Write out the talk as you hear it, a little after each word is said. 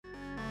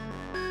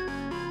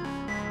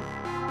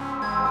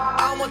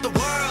want the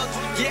world.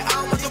 Yeah,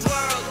 I want the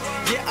world.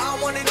 Yeah, I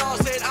want it all.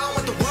 Said I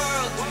want the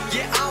world.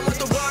 Yeah, I want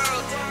the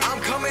world.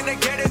 I'm coming to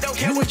get it. Don't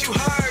care what you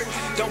heard.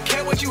 Don't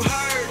care what you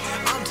heard.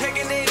 I'm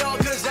taking it all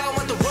cause I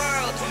want the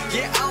world.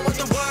 Yeah, I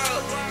want the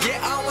world. Yeah,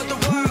 I want the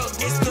world.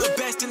 It's the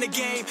best in the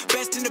game,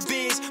 best in the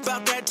biz.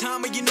 About that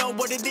time and you know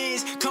what it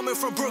is. Coming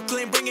from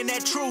Brooklyn, bringing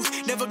that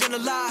truth. Never gonna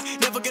lie,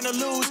 never gonna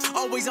lose.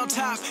 Always on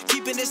top,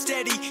 keeping it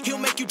steady. He'll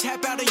make you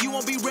tap out and you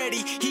won't be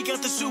ready. He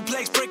got the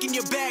suplex breaking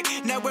your back.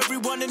 Now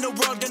everyone in the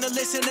world gonna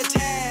listen to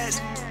Taz.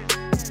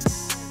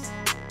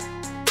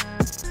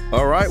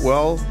 All right,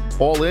 well,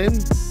 All In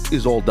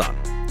is all done.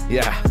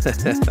 Yeah.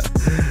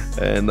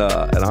 and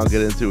I'll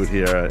get into it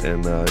here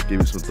and give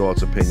you some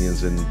thoughts,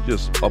 opinions, and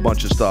just a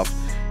bunch of stuff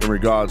in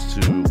regards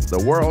to the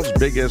world's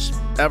biggest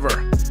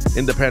ever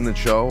independent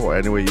show, or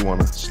any way you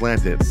want to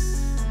slant it.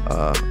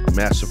 A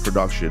massive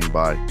production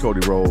by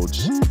Cody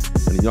Rhodes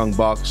and the Young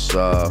Bucks,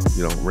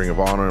 Ring of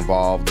Honor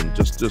involved, and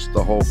just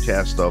the whole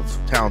cast of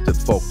talented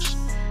folks.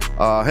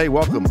 Hey,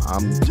 welcome.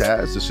 I'm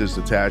Taz. This is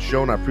the Taz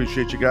Show, and I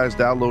appreciate you guys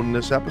downloading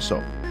this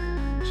episode.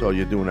 So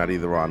you're doing that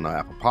either on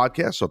Apple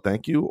Podcasts, so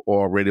thank you,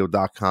 or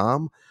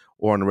radio.com,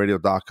 or on the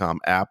radio.com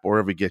app, or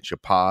wherever you get your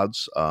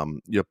pods.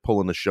 You're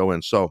pulling the show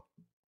in. So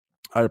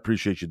I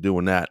appreciate you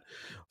doing that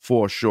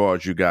for sure,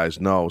 as you guys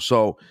know.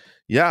 So,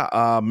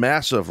 yeah,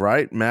 massive,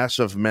 right?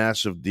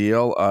 Massive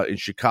deal in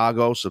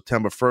Chicago,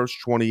 September 1st,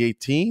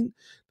 2018,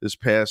 this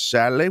past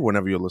Saturday,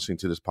 whenever you're listening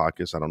to this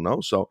podcast, I don't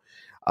know. So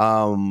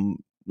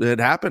it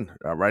happened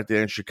right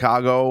there in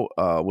Chicago,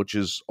 which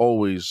is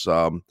always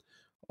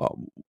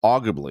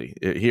arguably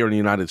here in the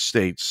United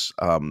States,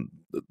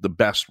 the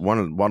best, one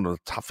of the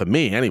top, for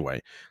me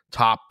anyway,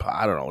 I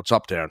don't know, it's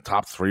up there,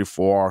 top 3 or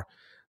 4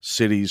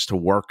 cities to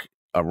work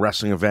a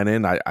wrestling event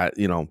in. I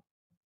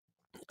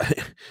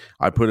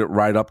put it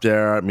right up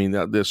there. I mean,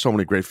 there's so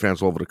many great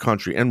fans all over the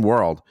country and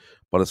world,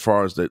 but as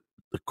far as the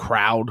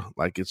crowd,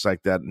 like it's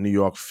like that New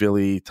York,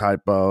 Philly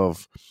type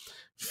of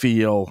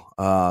feel.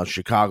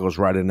 Chicago's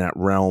right in that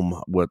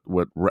realm with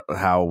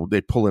how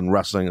they pull in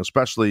wrestling,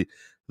 especially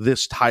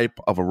this type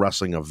of a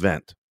wrestling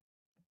event.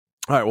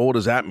 All right, well, what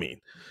does that mean?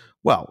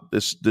 Well,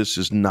 this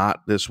was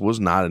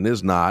not and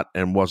is not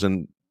and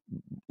wasn't,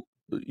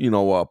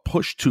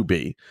 pushed to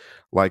be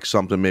like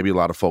something maybe a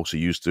lot of folks are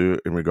used to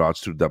in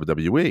regards to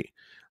WWE.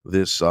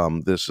 This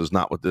is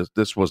not what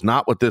this was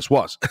not what this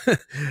was,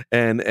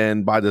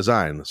 and by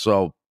design.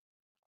 So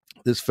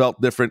this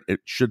felt different. It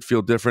should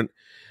feel different.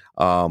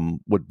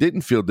 What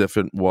didn't feel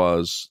different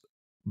was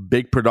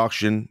big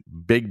production,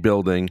 big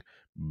building,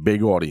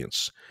 big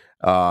audience.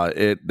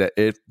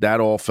 That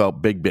all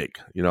felt big.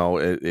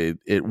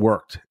 It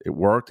worked. It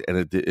worked,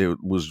 and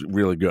it was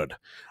really good.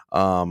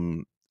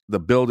 The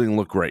building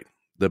looked great.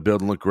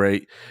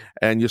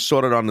 And you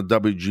saw it on the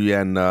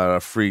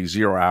WGN free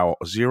 0 hour.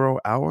 0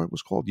 hour it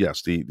was called.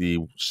 Yes, the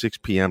 6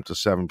 p.m. to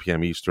 7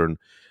 p.m. Eastern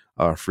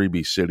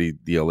Freebie City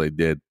deal they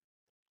did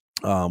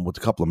with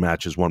a couple of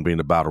matches. One being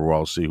the Battle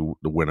Royal. See who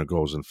the winner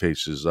goes and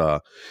faces the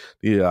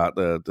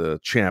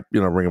champ.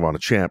 Ring of Honor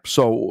champ.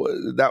 So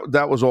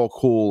that was all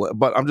cool.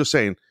 But I'm just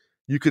saying,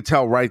 you could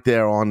tell right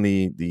there on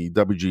the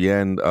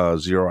WGN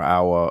 0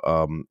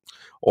 hour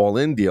All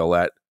In deal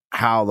that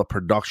how the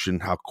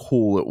production, how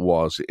cool it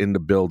was in the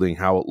building,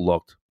 how it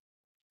looked,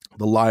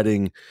 the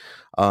lighting,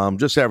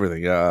 just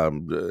everything.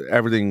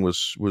 Everything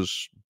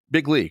was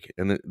big league,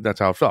 and that's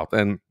how it felt.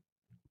 And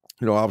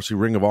obviously,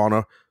 Ring of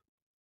Honor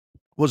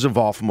was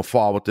involved from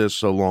afar with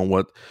this, along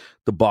with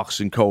the Bucks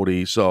and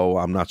Cody. So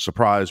I'm not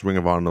surprised. Ring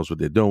of Honor knows what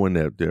they're doing.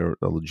 They're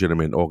a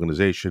legitimate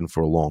organization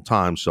for a long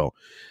time, so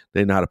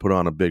they know how to put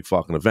on a big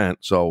fucking event.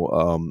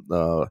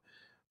 So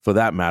for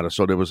that matter,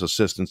 so there was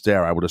assistance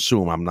there. I would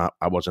assume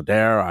I wasn't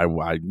there. I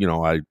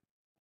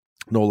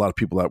know a lot of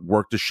people that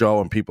worked the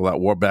show and people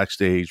that were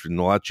backstage and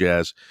all that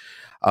jazz.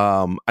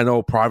 I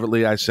know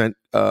privately I sent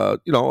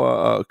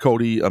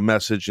Cody a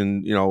message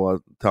and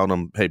telling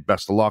him, hey,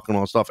 best of luck and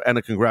all that stuff, and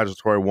a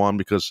congratulatory one,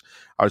 because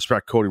I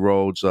respect Cody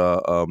Rhodes,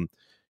 and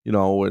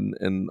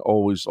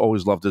always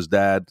loved his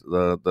dad,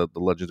 the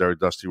legendary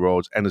Dusty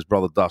Rhodes, and his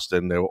brother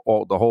Dustin. They were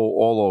all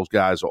those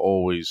guys are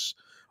always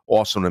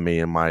awesome to me,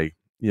 and my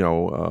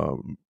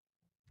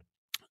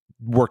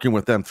working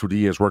with them through the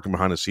years, working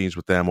behind the scenes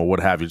with them or what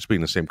have you, just being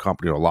in the same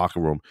company or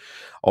locker room,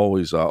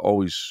 always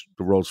the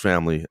Rhodes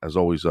family has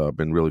always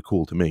been really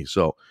cool to me.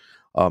 So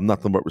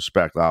nothing but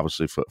respect,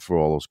 obviously, for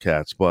all those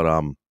cats. But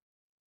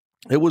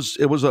it was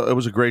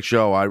a great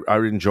show. I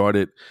enjoyed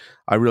it.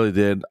 I really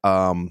did.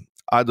 I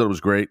thought it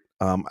was great.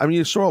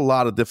 You saw a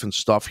lot of different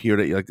stuff here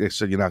that, like I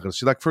said, you're not going to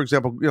see. Like, for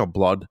example,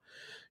 blood.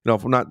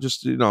 If not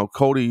just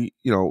Cody.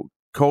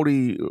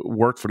 Cody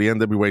worked for the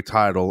NWA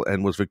title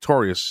and was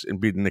victorious in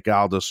beating Nick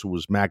Aldis, who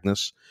was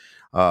Magnus,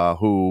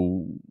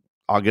 who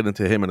I'll get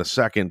into him in a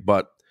second.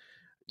 But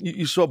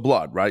you saw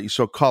blood, right? You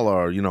saw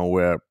color,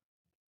 where,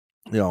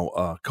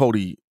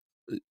 Cody,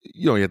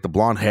 he had the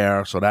blonde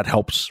hair, so that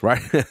helps,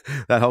 right?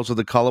 That helps with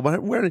the color.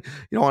 But where,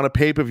 on a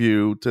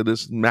pay-per-view to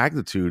this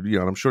magnitude,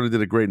 I'm sure they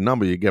did a great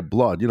number. You get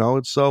blood,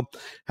 it's so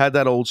had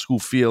that old school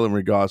feel in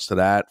regards to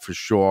that for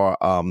sure.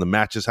 The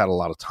matches had a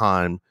lot of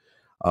time.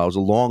 It was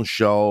a long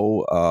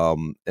show,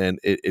 and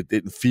it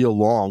didn't feel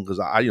long because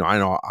I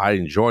know I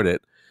enjoyed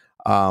it.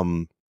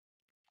 One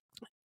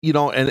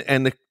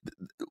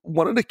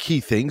of the key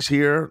things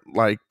here,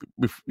 like,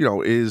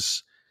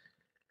 is,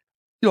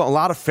 a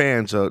lot of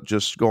fans are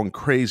just going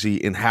crazy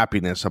in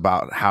happiness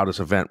about how this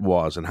event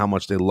was and how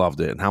much they loved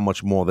it and how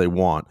much more they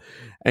want.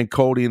 And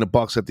Cody and the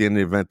Bucks at the end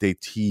of the event, they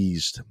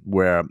teased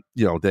where,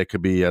 there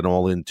could be an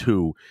All-In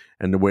 2,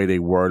 and the way they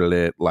worded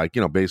it, like,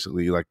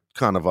 basically like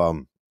kind of, I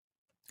don't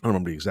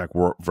remember the exact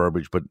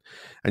verbiage,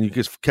 and you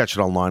can catch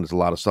it online. There's a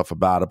lot of stuff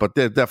about it, but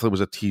there definitely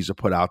was a teaser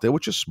put out there,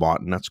 which is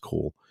smart, and that's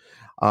cool.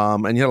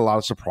 And you had a lot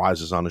of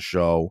surprises on the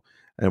show.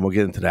 And we'll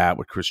get into that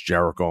with Chris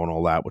Jericho and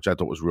all that, which I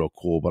thought was real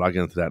cool. But I'll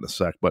get into that in a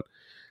sec. But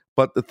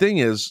the thing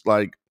is,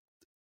 like,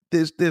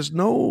 there's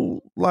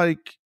no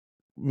like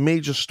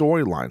major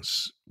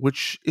storylines,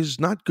 which is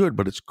not good,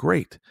 but it's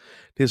great.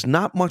 There's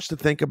not much to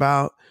think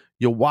about.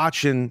 You're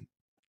watching,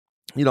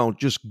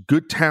 just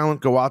good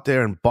talent go out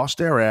there and bust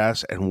their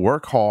ass and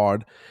work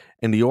hard,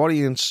 and the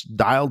audience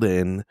dialed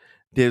in.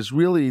 They're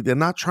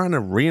not trying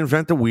to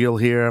reinvent the wheel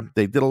here.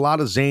 They did a lot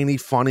of zany,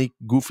 funny,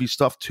 goofy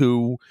stuff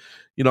too,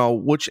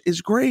 which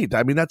is great.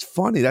 I mean, that's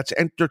funny. That's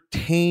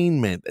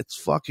entertainment. It's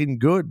fucking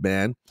good,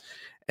 man.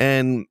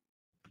 And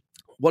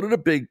one of the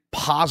big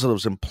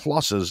positives and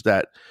pluses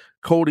that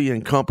Cody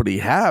and company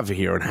have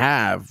here and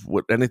have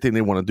with anything they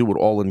want to do with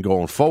All In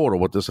going forward, or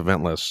with this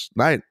event last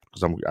night,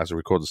 because as I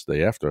record this the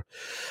day after,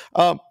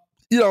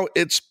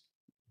 it's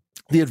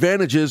the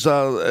advantage is,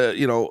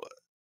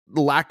 the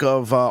lack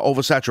of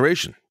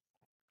oversaturation.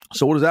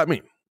 So what does that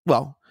mean?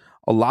 Well,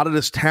 a lot of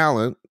this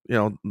talent,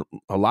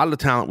 a lot of the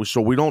talent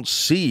we don't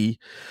see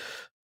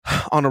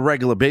on a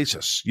regular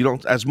basis. You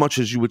don't, as much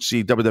as you would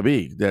see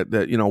WWE,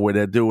 that where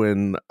they're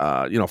doing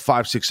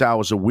 5-6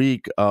 hours a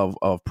week of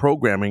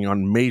programming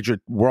on major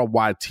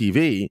worldwide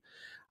TV.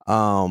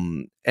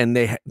 So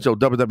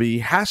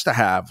WWE has to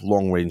have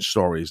long range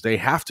stories. They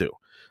have to.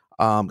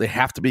 They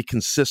have to be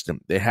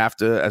consistent. They have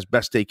to, as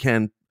best they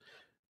can,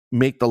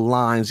 make the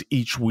lines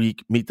each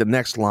week meet the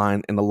next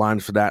line, and the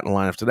line for that and the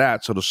line after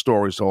that, so the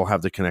stories all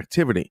have the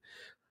connectivity.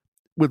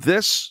 With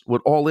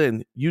All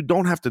In, you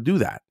don't have to do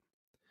that.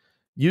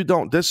 You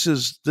don't. This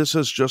is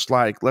just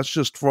like, let's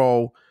just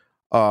throw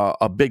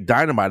a big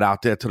dynamite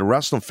out there to the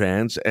wrestling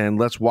fans, and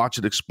let's watch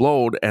it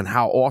explode, and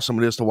how awesome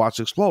it is to watch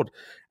it explode.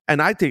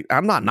 And I think,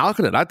 I'm not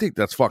knocking it. I think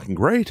that's fucking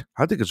great.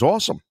 I think it's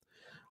awesome.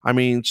 I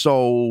mean,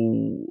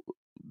 so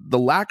the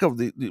lack of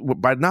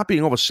by not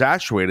being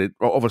oversaturated,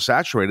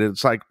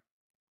 it's like,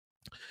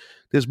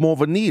 there's more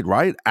of a need,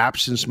 right?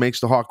 Absence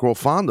makes the heart grow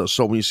fonder.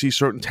 So when you see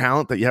certain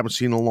talent that you haven't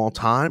seen in a long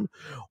time,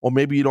 or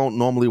maybe you don't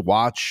normally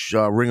watch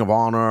Ring of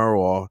Honor,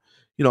 or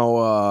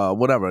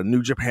whatever,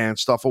 New Japan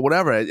stuff or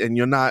whatever, and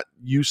you're not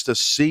used to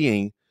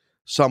seeing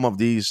some of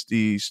these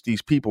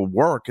people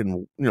work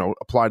and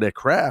apply their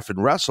craft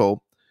and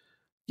wrestle,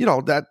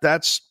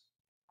 that's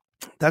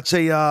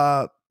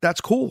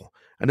cool.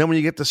 And then when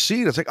you get to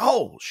see it, it's like,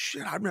 oh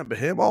shit, I remember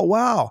him. Oh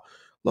wow,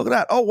 look at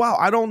that. Oh wow,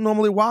 I don't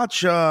normally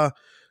watch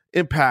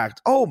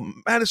Impact. Oh,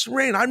 Madison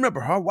Rayne, I remember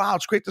her. Wow,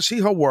 it's great to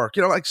see her work.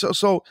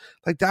 So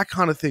like that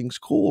kind of thing's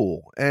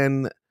cool.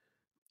 And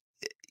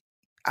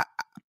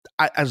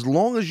I, as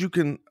long as you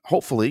can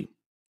hopefully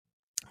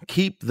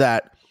keep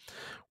that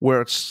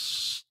where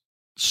it's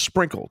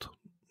sprinkled,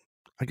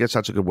 I guess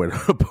that's a good way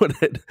to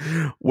put it,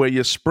 where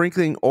you're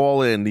sprinkling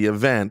All In the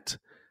event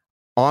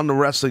on the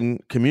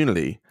wrestling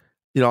community,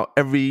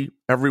 every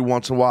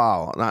once in a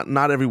while,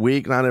 not every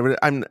week, not every,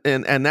 and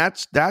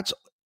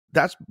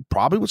that's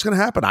probably what's going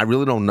to happen. I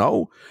really don't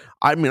know.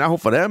 I mean, I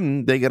hope for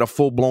them they get a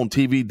full-blown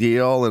TV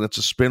deal, and it's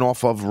a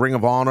spin-off of Ring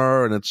of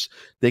Honor, and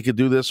they could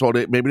do this, or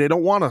maybe they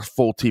don't want a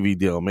full TV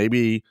deal.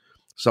 Maybe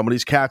some of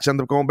these cats end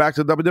up going back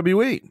to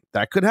WWE.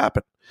 That could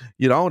happen.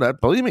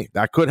 Believe me,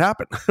 that could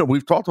happen.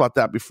 We've talked about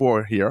that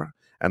before here,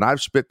 and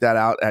I've spit that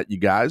out at you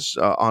guys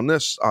on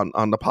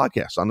the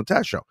podcast, on the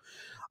Taz Show.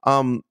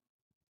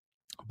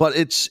 But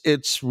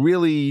it's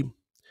really,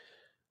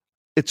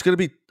 it's going to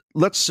be,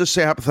 let's just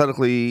say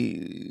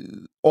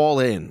hypothetically, All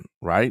In,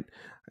 right?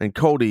 And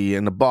Cody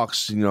and the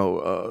Bucks,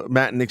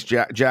 Matt and Nick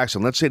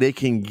Jackson, let's say they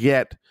can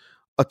get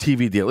a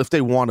TV deal if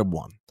they wanted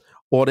one,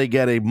 or they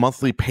get a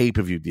monthly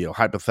pay-per-view deal,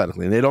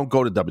 hypothetically, and they don't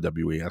go to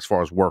WWE as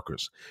far as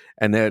workers,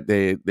 and they're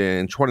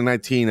in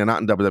 2019, they're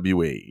not in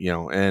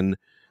WWE, and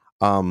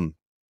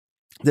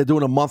they're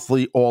doing a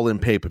monthly All-In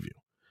pay-per-view.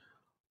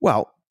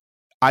 Well,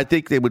 I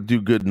think they would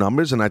do good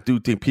numbers, and I do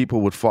think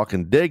people would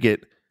fucking dig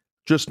it,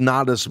 just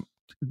it's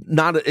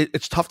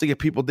tough to get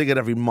people to dig it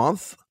every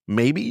month,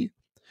 maybe,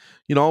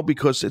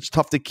 because it's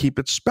tough to keep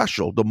it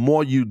special. The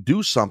more you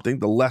do something,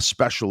 the less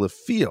special it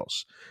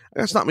feels.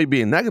 And that's not me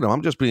being negative.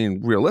 I'm just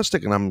being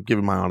realistic, and I'm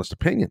giving my honest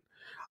opinion.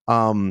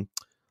 Kenny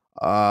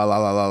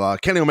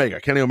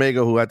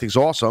Omega, who I think is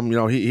awesome.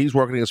 He's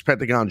working against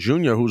Pentagon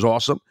Jr., who's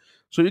awesome.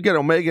 So you get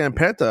Omega and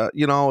Penta,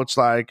 it's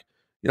like,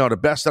 the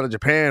best out of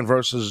Japan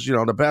versus,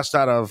 the best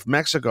out of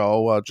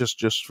Mexico,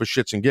 just for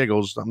shits and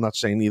giggles. I'm not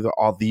saying either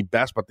are the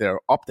best, but they're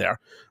up there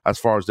as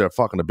far as their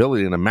fucking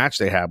ability. And the match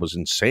they had was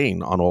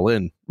insane on All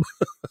In.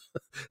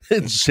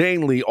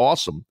 Insanely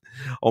awesome.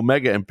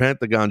 Omega and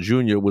Pentagon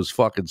Jr. was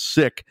fucking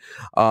sick.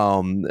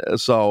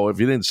 So if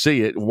you didn't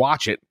see it,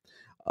 watch it.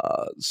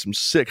 Some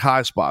sick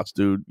high spots,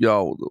 dude.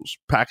 Yo, those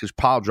package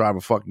pile driver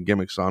fucking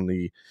gimmicks on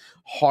the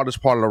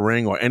hardest part of the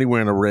ring or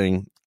anywhere in the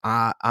ring.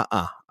 I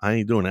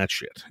ain't doing that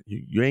shit.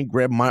 You ain't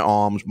grabbing my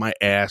arms, my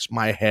ass,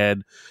 my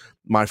head,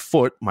 my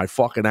foot, my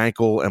fucking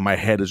ankle, and my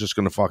head is just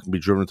gonna fucking be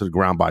driven to the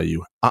ground by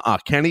you.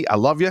 Kenny, I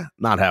love you.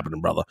 Not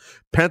happening, brother.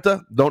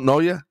 Penta, don't know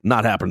you.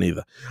 Not happening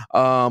either.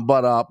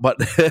 But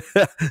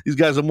these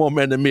guys are more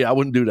men than me. I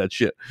wouldn't do that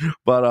shit.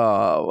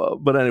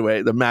 But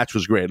anyway, the match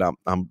was great.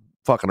 I'm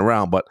fucking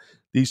around, but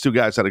these two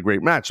guys had a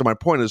great match. So my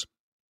point is,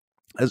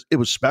 as it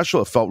was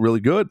special. It felt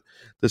really good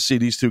to see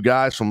these two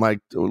guys from like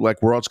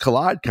worlds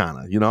collide, kind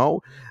of.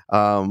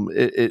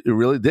 It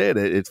really did.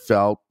 It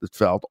felt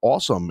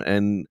awesome,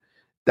 and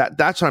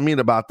that's what I mean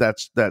about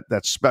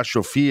that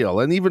special feel.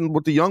 And even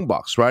with the Young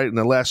Bucks, right in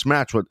the last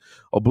match with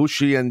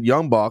Ibushi and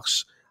Young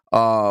Bucks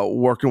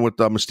working with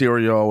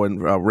Mysterio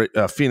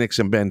and Phoenix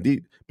and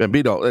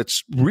Bambino,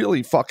 it's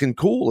really fucking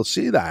cool to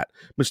see that.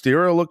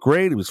 Mysterio looked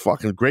great. He was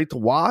fucking great to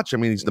watch. I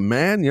mean, he's the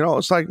man.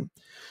 It's like.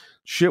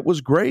 Shit was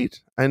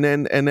great, and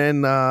then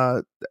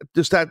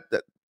just that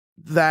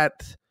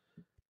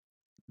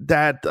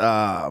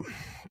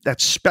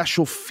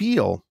special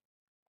feel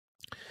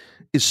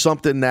is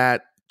something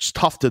that's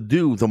tough to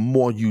do. The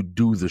more you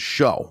do the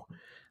show,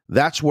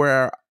 that's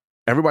where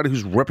everybody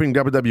who's ripping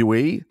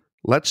WWE,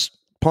 let's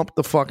pump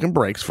the fucking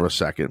brakes for a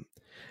second,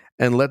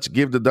 and let's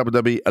give the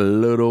WWE a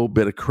little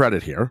bit of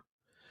credit here.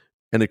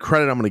 And the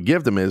credit I'm going to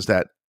give them is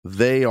that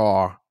they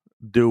are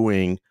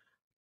doing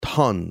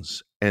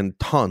tons and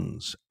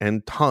tons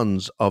and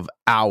tons of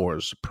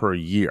hours per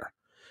year,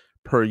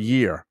 per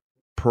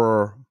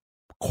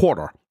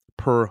quarter,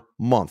 per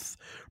month,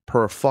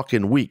 per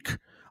fucking week.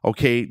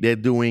 Okay, they're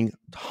doing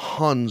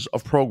tons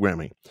of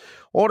programming.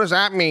 What does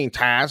that mean,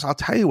 Taz? I'll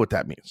tell you what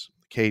that means.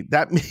 Okay,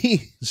 that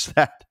means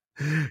that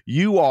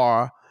you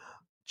are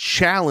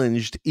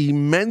challenged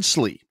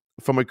immensely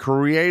from a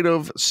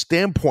creative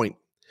standpoint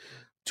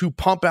to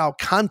pump out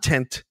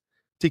content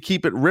to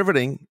keep it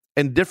riveting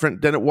and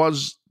different than it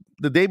was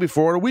the day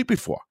before or the week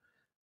before.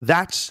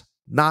 That's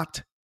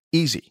not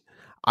easy.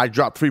 I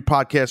drop 3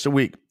 podcasts a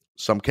week.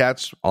 A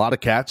lot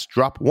of cats,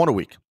 drop 1 a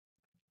week.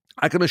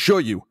 I can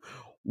assure you,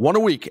 1 a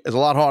week is a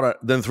lot harder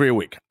than 3 a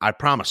week. I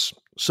promise.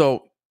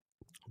 So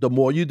the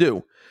more you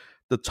do,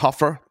 the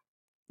tougher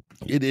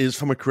it is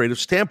from a creative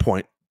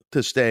standpoint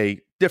to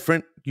stay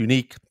different,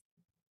 unique,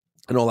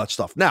 and all that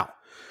stuff. Now,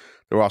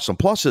 there are some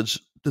pluses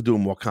to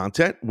doing more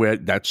content, where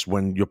that's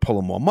when you're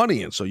pulling more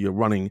money in. So you're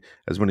running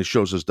as many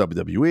shows as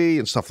WWE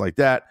and stuff like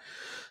that.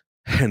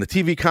 And the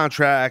TV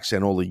contracts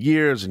and all the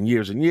years and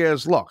years and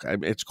years. Look,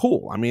 it's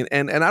cool. I mean,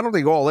 and I don't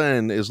think All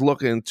In is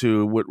looking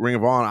to, with Ring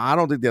of Honor, I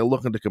don't think they're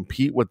looking to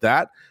compete with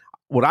that.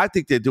 What I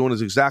think they're doing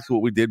is exactly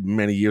what we did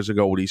many years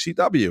ago with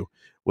ECW.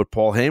 What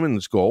Paul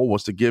Heyman's goal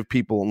was to give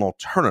people an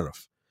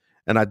alternative.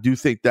 And I do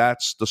think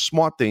that's the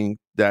smart thing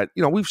that,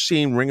 we've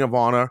seen Ring of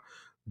Honor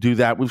do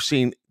that. We've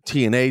seen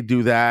TNA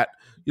do that.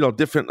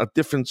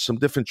 Some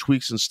different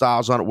tweaks and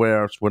styles on it,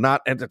 where we're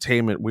not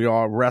entertainment, we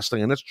are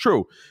wrestling, and it's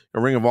true.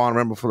 In Ring of Honor,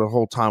 remember for the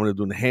whole time they're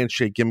doing the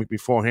handshake gimmick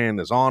beforehand.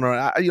 There's honor.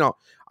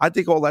 I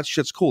think all that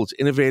shit's cool. It's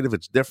innovative.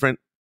 It's different,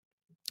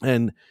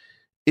 and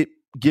it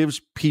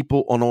gives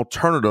people an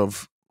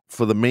alternative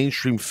for the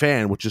mainstream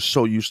fan, which is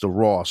so used to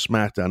Raw,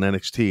 SmackDown,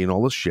 NXT, and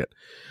all this shit.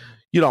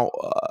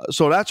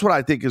 So that's what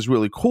I think is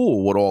really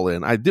cool with All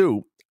In. I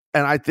do,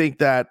 and I think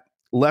that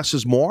less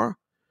is more.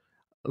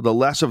 The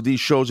less of these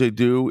shows they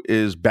do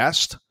is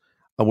best,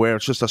 where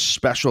it's just a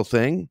special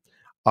thing.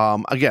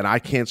 Again, I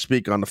can't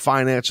speak on the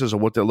finances or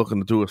what they're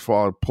looking to do as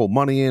far as pull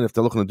money in, if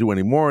they're looking to do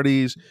any more of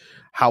these.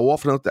 How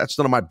often, that's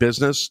none of my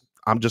business.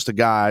 I'm just a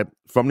guy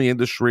from the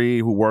industry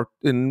who worked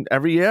in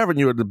every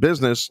avenue of the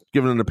business,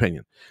 giving an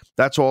opinion.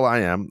 That's all I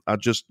am.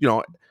 And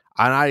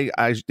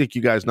I think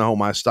you guys know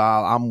my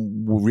style.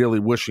 I'm really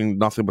wishing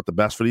nothing but the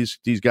best for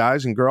these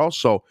guys and girls.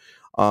 So,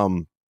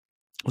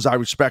 because I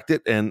respect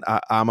it, and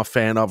I'm a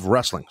fan of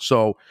wrestling.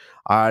 So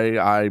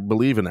I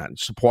believe in that.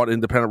 Support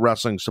independent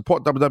wrestling,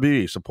 support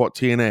WWE, support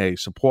TNA,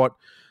 support,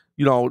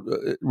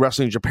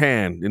 wrestling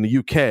Japan, in the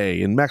UK,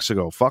 in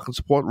Mexico. Fucking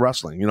support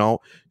wrestling.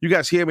 You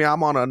guys hear me?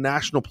 I'm on a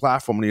national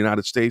platform in the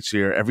United States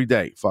here every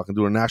day, fucking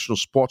doing a national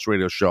sports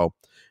radio show.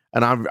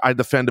 And I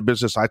defend the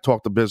business. I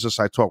talk the business.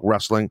 I talk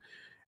wrestling.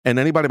 And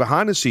anybody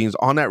behind the scenes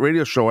on that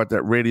radio show at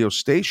that radio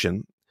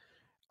station,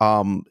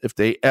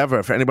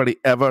 if anybody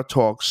ever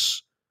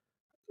talks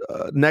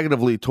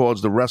negatively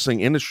towards the wrestling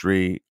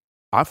industry,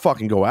 I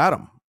fucking go at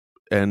them.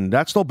 And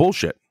that's no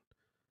bullshit.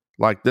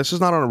 Like, this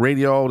is not on a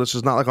radio. This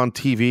is not like on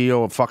TV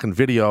or fucking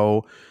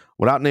video.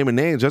 Without naming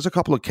names, there's a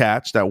couple of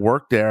cats that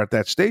work there at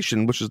that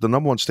station, which is the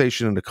 #1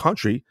 station in the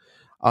country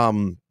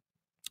for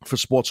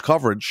sports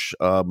coverage.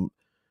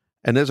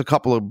 And there's a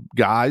couple of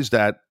guys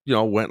that,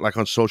 went like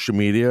on social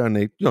media and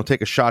they,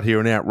 take a shot here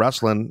and there at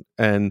wrestling.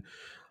 And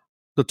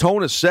the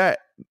tone is set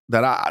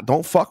that I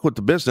don't fuck with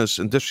the business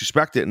and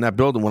disrespect it in that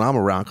building when I'm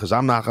around, because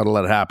I'm not going to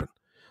let it happen.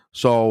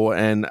 So,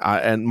 and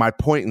my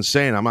point in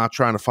saying I'm not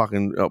trying to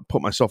fucking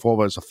put myself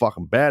over as a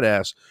fucking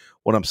badass.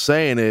 What I'm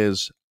saying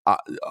is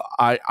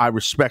I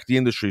respect the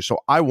industry. So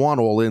I want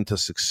All In to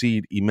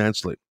succeed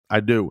immensely. I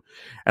do.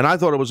 And I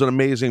thought it was an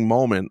amazing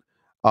moment,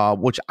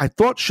 which I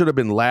thought should have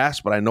been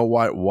last, but I know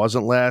why it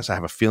wasn't last. I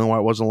have a feeling why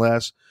it wasn't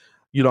last.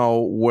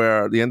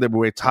 Where the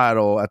NWA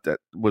title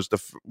was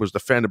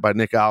defended by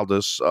Nick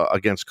Aldis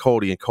against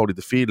Cody, and Cody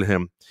defeated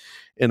him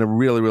in a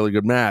really, really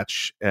good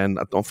match. And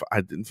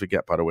I didn't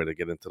forget, by the way, to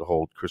get into the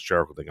whole Chris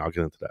Jericho thing. I'll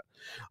get into that.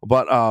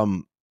 But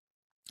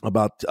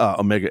about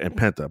Omega and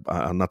Penta,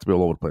 not to be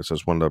all over the place. I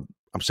just wanted to.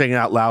 I'm saying it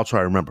out loud so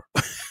I remember.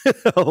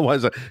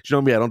 Otherwise, you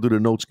know me, I don't do the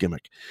notes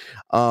gimmick.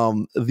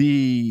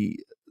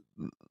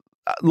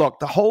 Look,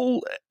 the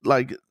whole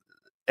like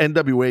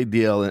NWA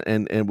deal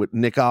and with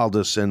Nick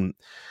Aldis and.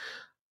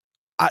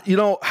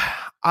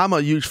 I'm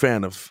a huge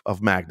fan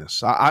of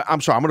Magnus. I'm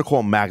sorry, I'm going to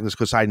call him Magnus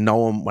because I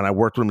know him. When I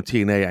worked with him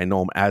in TNA, I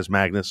know him as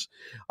Magnus.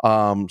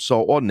 Or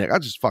Nick.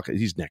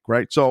 He's Nick,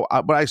 right?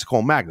 But I used to call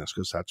him Magnus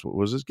because that's what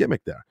was his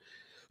gimmick there.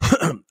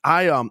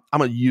 I'm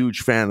a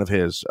huge fan of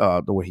his,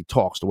 the way he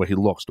talks, the way he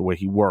looks, the way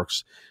he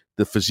works,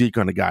 the physique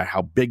on the guy,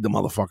 how big the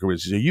motherfucker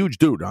is. He's a huge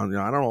dude. I don't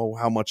know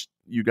how much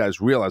you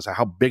guys realize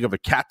how big of a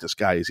cat this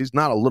guy is. He's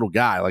not a little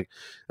guy. Like,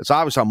 it's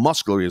obvious how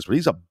muscular he is, but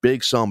he's a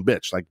big son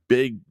bitch, like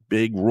big,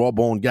 raw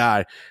bone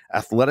guy,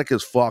 athletic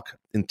as fuck,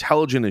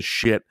 intelligent as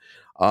shit,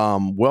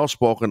 well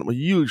spoken. I'm a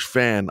huge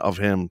fan of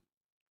him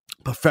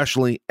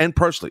professionally and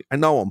personally. I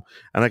know him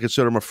and I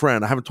consider him a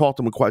friend. I haven't talked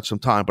to him in quite some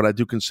time, but I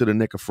do consider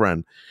Nick a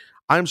friend.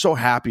 I'm so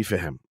happy for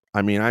him.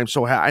 I mean, I'm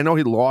so happy. I know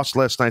he lost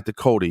last night to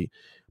Cody,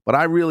 but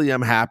I really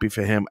am happy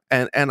for him.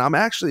 And I'm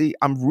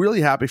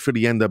really happy for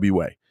the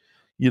NWA.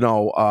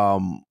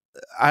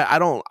 I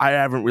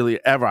haven't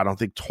really ever, I don't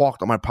think,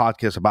 talked on my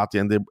podcast about the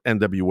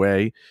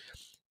NWA.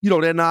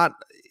 They're not,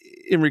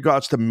 in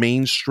regards to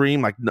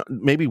mainstream, like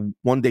maybe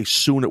one day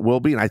soon it will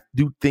be. And I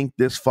do think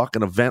this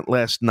fucking event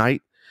last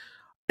night,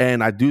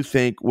 and I do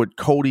think with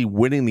Cody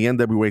winning the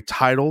NWA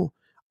title,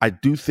 I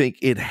do think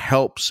it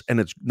helps, and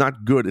it's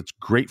not good. It's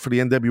great for the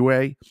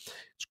NWA.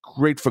 It's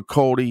great for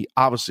Cody.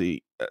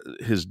 Obviously,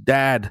 his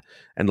dad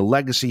and the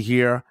legacy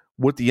here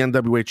with the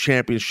NWA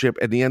championship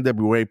and the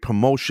NWA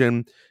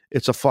promotion.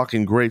 It's a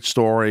fucking great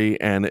story,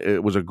 and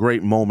it was a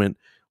great moment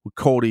with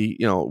Cody,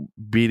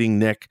 beating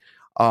Nick.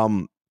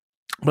 But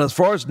as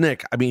far as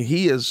Nick, I mean,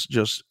 he is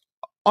just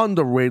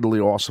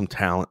underratedly awesome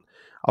talent.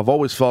 I've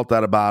always felt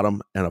that about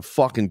him, and a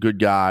fucking good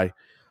guy.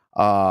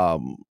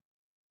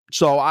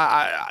 So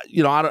I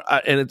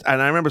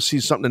remember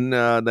seeing something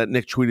that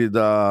Nick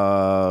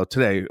tweeted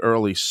today,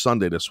 early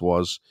Sunday. This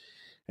was,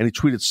 and he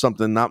tweeted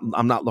something.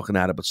 I'm not looking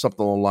at it, but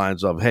something along the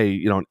lines of,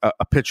 "Hey,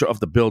 a picture of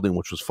the building,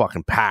 which was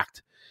fucking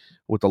packed,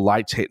 with the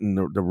lights hitting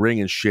the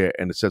ring and shit."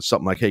 And it said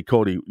something like, "Hey,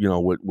 Cody,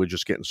 we're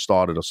just getting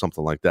started," or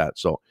something like that.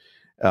 So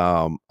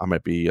I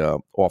might be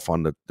off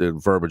on the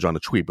verbiage on the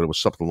tweet, but it was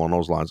something along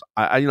those lines.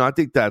 I do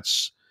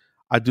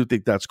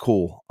think that's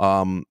cool.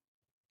 I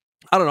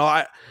don't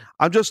know.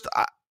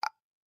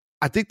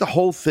 I think the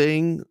whole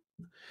thing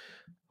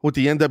with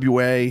the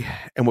NWA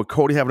and with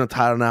Cody having a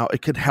title now,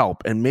 it could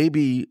help. And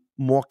maybe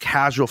more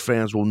casual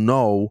fans will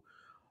know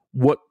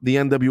what the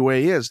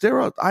NWA is.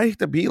 I hate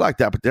to be like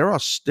that, but there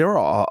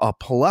are a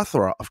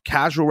plethora of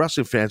casual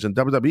wrestling fans and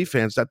WWE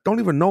fans that don't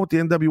even know what the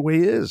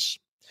NWA is.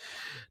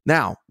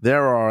 Now,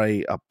 there are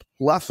a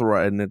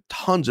plethora and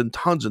tons of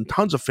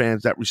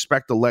fans that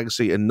respect the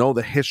legacy and know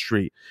the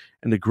history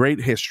and the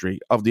great history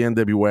of the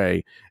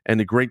NWA and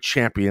the great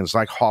champions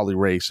like Harley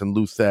Race and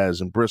Lou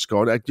Thez and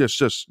Briscoe. That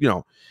just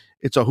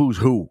it's a who's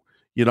who,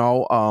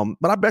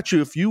 But I bet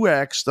you if you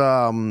asked,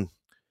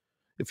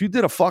 if you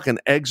did a fucking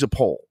exit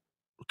poll,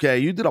 okay,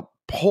 you did a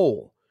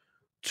poll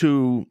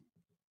and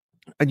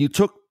you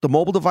took the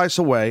mobile device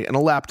away and a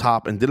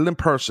laptop and did it in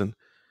person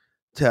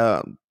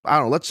to, I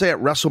don't know, let's say at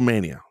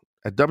WrestleMania,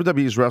 at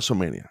WWE's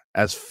WrestleMania,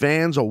 as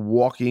fans are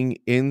walking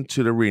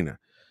into the arena,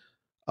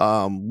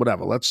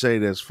 whatever, let's say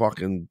there's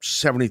fucking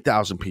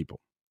 70,000 people.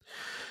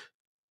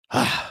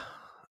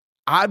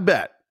 I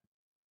bet,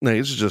 now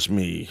this is just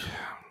me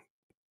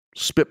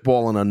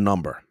spitballing a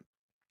number.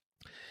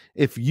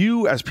 If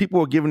you, as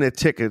people are giving their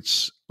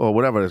tickets or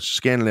whatever,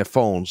 scanning their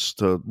phones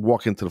to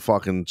walk into the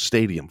fucking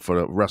stadium for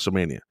the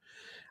WrestleMania,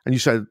 and you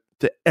said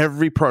to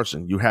every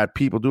person, you had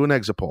people do an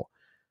exit poll,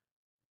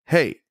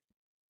 hey,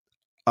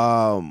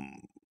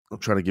 I'm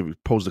trying to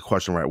pose the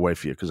question the right way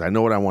for you because I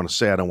know what I want to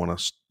say. I don't want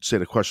to say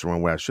the question the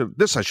wrong way. I should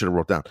have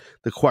wrote down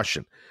the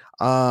question.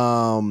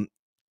 Something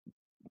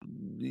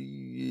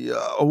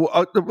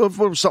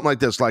like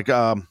this, like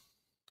I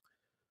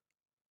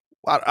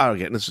don't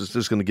get this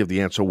is going to give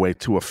the answer away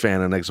to a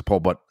fan in an exit poll,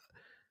 but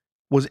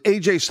was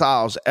AJ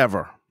Styles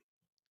ever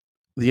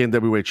the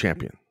NWA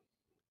champion?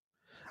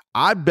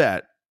 I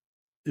bet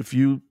if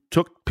you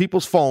took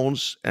people's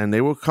phones and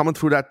they were coming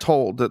through that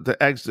toll,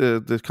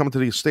 the coming to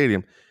the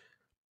stadium,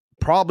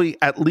 probably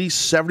at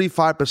least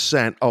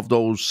 75% of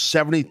those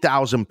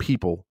 70,000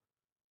 people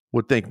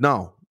would think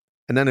no.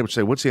 And then they would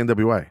say, what's the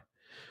NWA?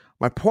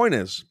 My point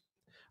is,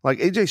 like,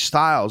 AJ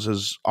Styles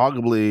is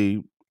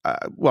arguably,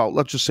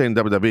 let's just say in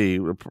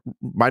WWE,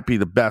 might be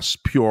the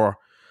best pure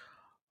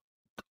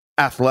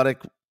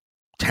athletic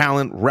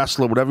talent,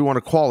 wrestler, whatever you want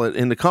to call it,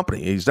 in the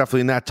company. He's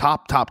definitely in that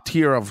top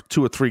tier of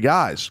 2 or 3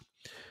 guys.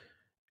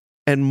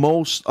 And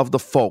most of the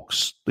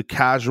folks, the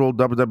casual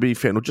WWE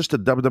fan, or just a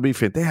WWE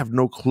fan, they have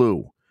no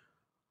clue.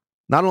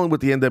 Not only what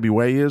the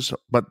NWA is,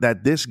 but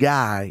that this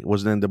guy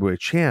was an NWA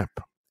champ.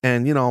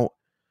 And, you know,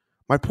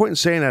 my point in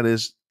saying that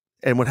is,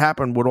 and what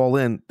happened with All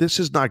In, this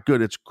is not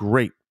good. It's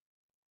great.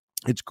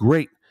 It's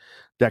great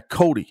that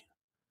Cody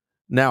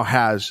now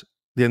has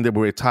the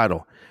NWA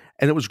title.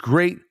 And it was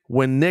great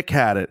when Nick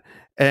had it,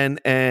 and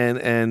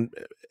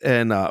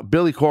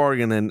Billy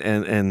Corgan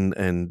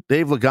and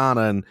Dave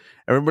Lagana and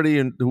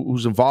everybody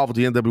who's involved with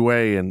the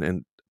NWA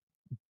and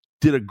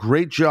did a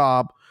great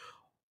job.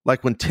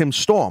 Like when Tim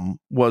Storm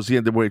was the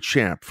NWA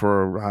champ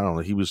for, I don't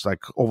know, he was like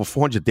over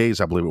 400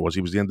 days, I believe it was.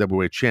 He was the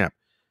NWA champ.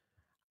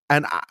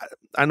 And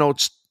I know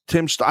it's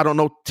Tim. I don't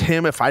know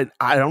Tim.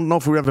 I don't know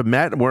if we ever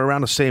met. We're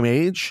around the same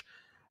age,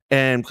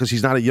 and because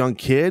he's not a young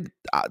kid,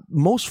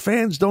 most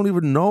fans don't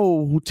even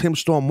know who Tim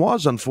Storm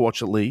was,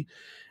 unfortunately.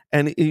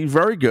 And he's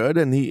very good,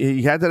 and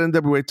he had that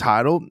NWA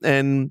title,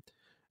 and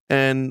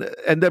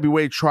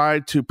NWA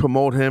tried to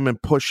promote him and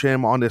push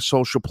him on their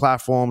social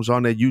platforms,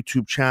 on their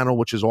YouTube channel,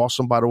 which is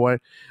awesome, by the way,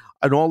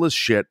 and all this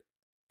shit.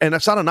 And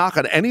that's not a knock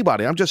on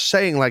anybody. I'm just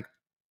saying, like,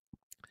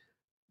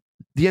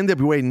 the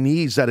NWA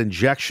needs that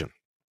injection.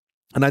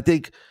 And I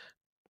think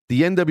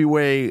the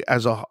NWA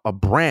as a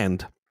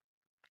brand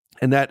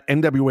and that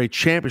NWA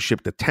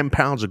championship, the 10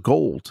 pounds of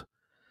gold,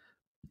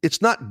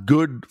 it's not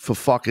good for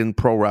fucking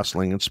pro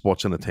wrestling and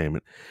sports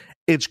entertainment.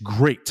 It's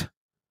great.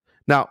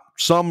 Now,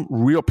 some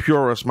real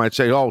purists might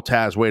say, oh,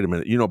 Taz, wait a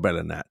minute. You know better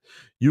than that.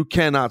 You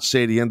cannot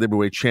say the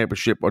NWA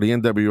championship or the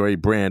NWA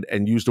brand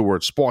and use the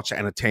word sports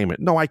entertainment.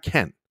 No, I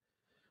can.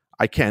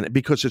 I can,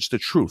 because it's the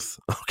truth,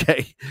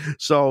 okay?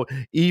 So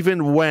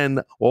even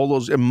when all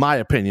those, in my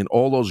opinion,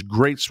 all those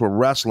greats were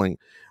wrestling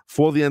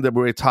for the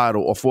NWA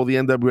title or for the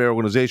NWA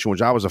organization,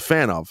 which I was a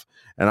fan of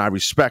and I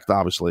respect,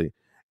 obviously,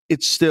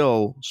 it's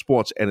still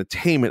sports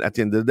entertainment at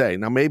the end of the day.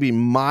 Now, maybe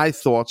my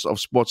thoughts of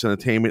sports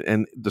entertainment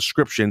and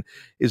description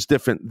is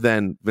different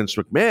than Vince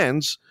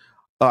McMahon's,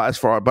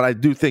 but I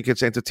do think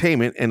it's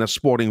entertainment in a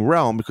sporting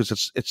realm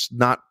because it's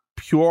not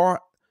pure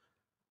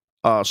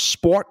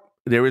sport.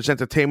 There is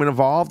entertainment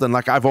involved, and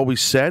like I've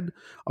always said,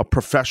 a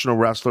professional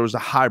wrestler is a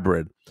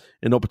hybrid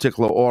in no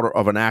particular order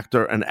of an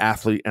actor, an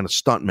athlete, and a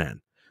stuntman.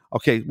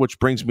 Okay, which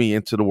brings me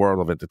into the world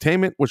of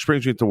entertainment, which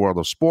brings me into the world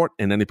of sport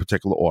in any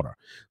particular order.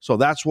 So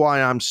that's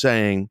why I'm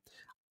saying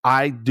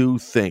I do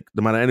think,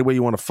 no matter any way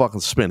you want to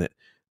fucking spin it,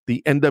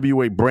 the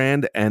NWA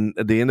brand and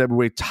the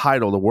NWA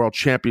title, the World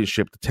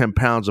Championship, the 10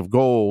 pounds of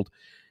gold,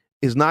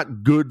 is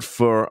not good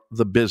for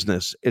the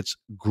business. It's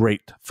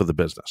great for the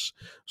business.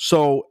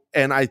 So,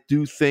 and I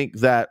do think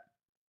that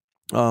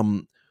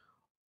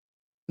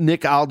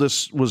Nick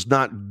Aldis was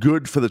not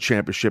good for the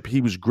championship.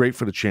 He was great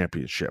for the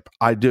championship.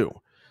 I do,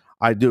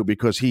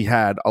 because he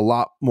had a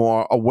lot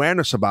more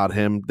awareness about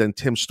him than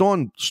Tim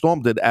Storm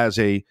did as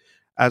a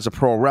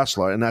pro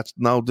wrestler. And that's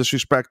no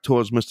disrespect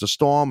towards Mr.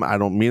 Storm. I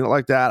don't mean it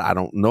like that. I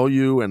don't know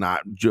you,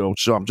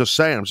 so I'm just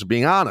saying, I'm just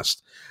being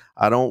honest.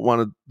 I don't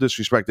want to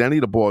disrespect any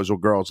of the boys or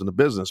girls in the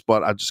business,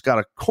 but I just got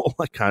to call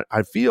like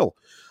I feel.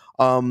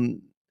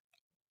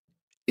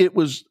 It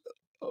was,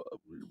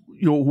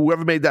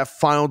 whoever made that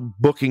final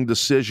booking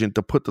decision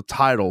to put the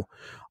title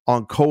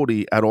on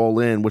Cody at All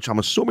In, which I'm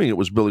assuming it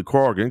was Billy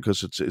Corgan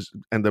because it's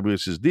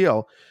NWA's his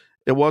deal.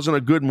 It wasn't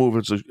a good move.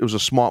 It was a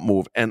smart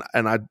move, and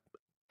I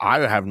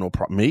have no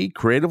problem. Me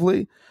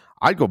creatively,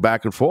 I'd go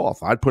back and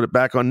forth. I'd put it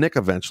back on Nick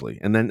eventually,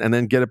 and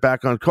then get it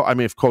back on. I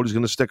mean, if Cody's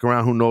going to stick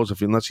around, who knows?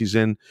 Unless he's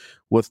in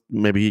with,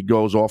 maybe he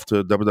goes off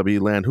to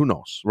WWE land. Who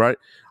knows, right?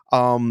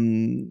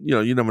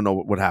 You never know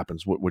what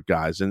happens with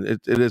guys, and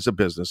it is a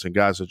business, and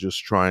guys are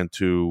just trying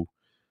to,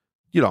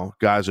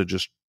 guys are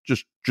just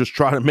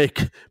trying to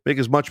make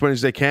as much money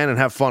as they can and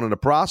have fun in the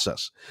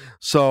process.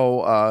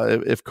 So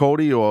if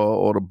Cody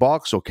or the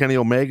Bucks or Kenny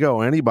Omega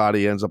or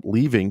anybody ends up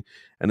leaving,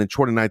 and in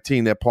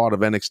 2019 they're part of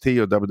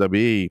NXT or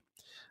WWE.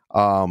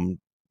 I'm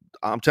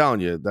telling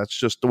you, that's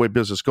just the way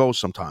business goes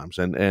sometimes.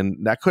 And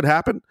that could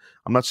happen.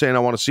 I'm not saying I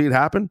want to see it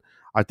happen.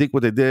 I think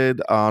what they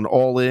did on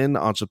All In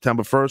on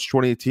September 1st,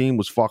 2018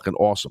 was fucking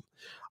awesome.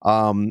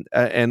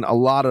 And a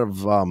lot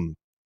of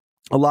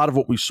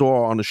what we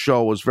saw on the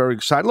show was very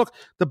exciting. Look,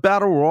 the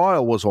Battle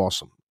Royal was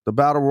awesome. The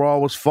Battle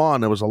Royal was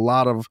fun. There was a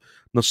lot of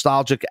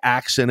nostalgic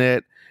acts in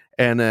it.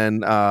 And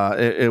then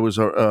it was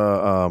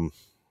a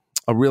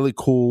really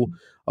cool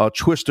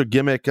Twister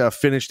gimmick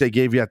finish they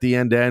gave you at the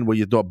end where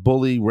you thought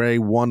Bully Ray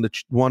won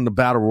the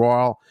Battle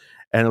Royal,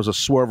 and it was a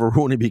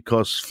swerve-a-rooney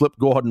because Flip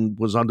Gordon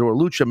was under a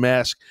lucha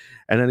mask,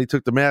 and then he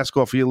took the mask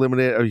off. He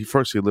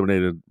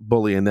eliminated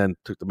Bully, and then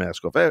took the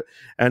mask off,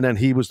 and then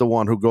he was the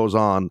one who goes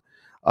on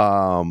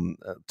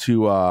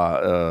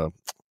to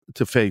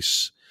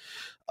face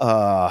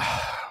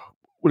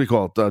what do you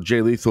call it?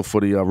 Jay Lethal for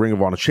the Ring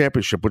of Honor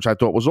Championship, which I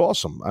thought was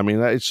awesome. I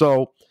mean,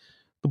 so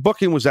the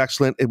booking was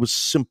excellent. It was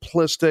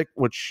simplistic,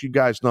 which you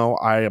guys know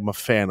I am a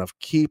fan of.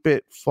 Keep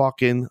it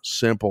fucking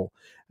simple.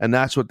 And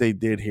that's what they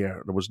did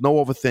here. There was no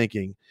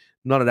overthinking,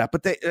 none of that.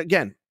 But they,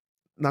 again,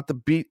 not to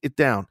beat it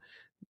down,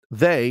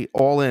 they,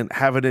 All In,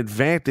 have an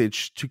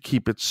advantage to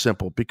keep it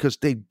simple because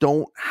they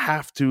don't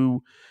have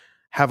to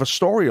have a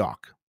story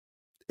arc.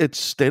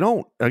 They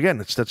don't.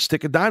 Again, it's that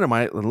stick of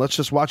dynamite, and let's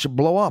just watch it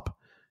blow up.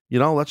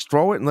 Let's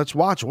throw it and let's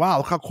watch. Wow,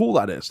 look how cool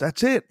that is.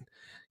 That's it.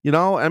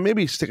 And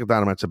maybe stick of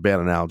dynamite's a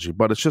bad analogy,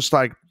 but it's just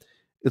like,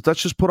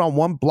 let's just put on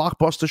one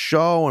blockbuster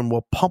show and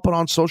we'll pump it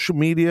on social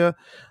media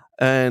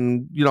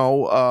and,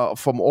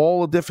 from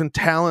all the different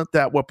talent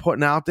that we're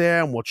putting out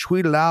there, and we'll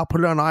tweet it out, put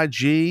it on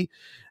IG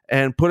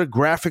and put a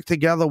graphic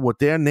together with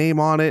their name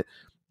on it,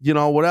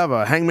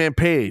 whatever, Hangman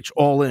Page,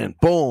 All In,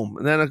 boom.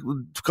 And then a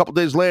couple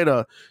days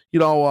later,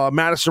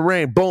 Madison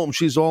Rayne, boom,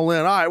 she's all in.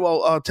 All right,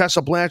 well,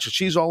 Tessa Blanchard,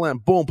 she's all in,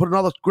 boom. Put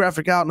another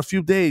graphic out in a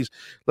few days.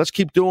 Let's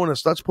keep doing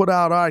this. Let's put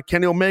out, all right,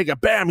 Kenny Omega,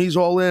 bam, he's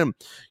all in.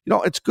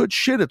 It's good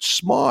shit. It's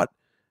smart.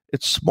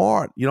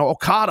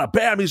 Okada,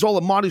 bam, he's all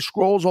in. Marty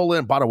Scurll's all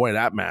in. By the way,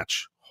 that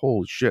match,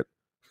 holy shit.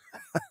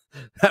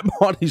 That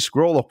Marty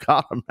Scurll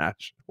Okada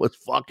match was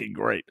fucking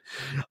great.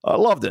 I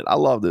loved it. I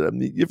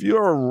mean, if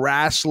you're a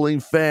wrestling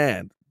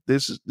fan,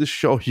 this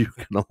show, you're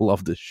gonna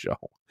love this show.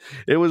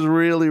 It was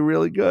really,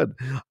 really good.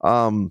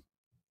 There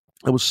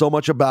was so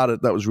much about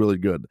it that was really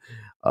good.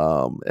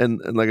 And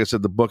like I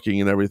said, the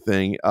booking and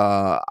everything.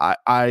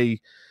 I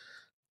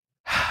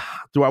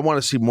do I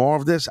want to see more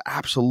of this?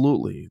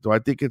 Absolutely. Do I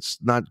think it's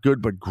not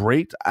good but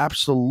great?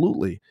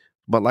 Absolutely.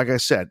 But like I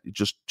said,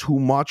 just too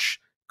much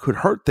could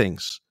hurt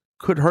things.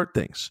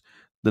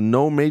 The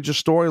no major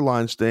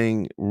storylines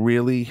thing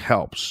really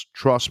helps.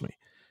 Trust me.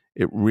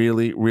 It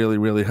really, really,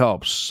 really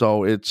helps.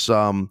 So it's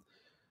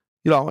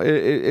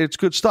it's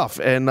good stuff.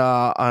 And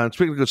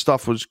speaking of good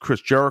stuff, was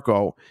Chris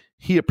Jericho.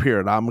 He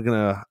appeared. I'm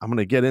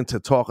gonna get into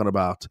talking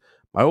about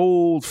my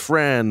old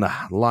friend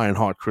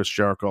Lionheart, Chris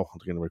Jericho. I don't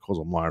think anybody calls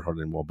him Lionheart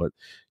anymore, but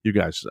you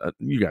guys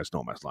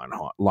know him as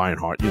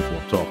Lionheart. You know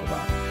what I'm talking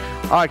about.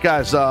 All right,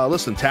 guys.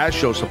 Listen, Taz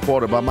Show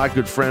supported by my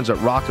good friends at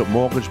Rocket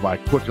Mortgage by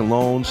Quicken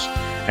Loans,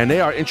 and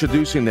they are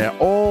introducing their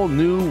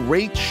all-new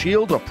Rate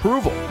Shield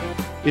approval.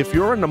 If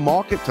you're in the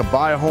market to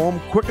buy a home,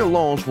 Quicken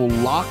Loans will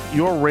lock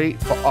your rate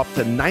for up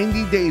to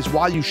 90 days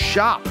while you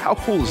shop. How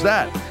cool is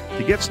that?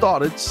 To get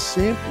started,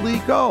 simply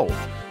go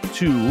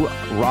to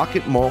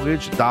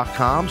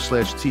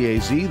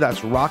rocketmortgage.com/TAZ. That's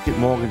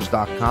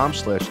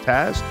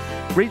rocketmortgage.com/Taz.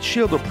 Rate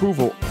Shield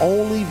approval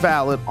only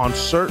valid on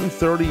certain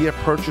 30-year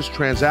purchase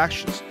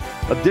transactions.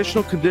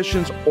 Additional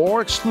conditions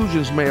or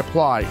exclusions may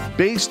apply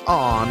based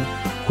on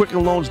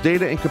Quicken Loans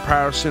data in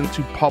comparison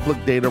to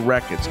public data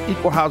records.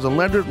 Equal housing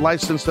lender,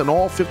 licensed in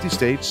all 50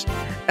 states.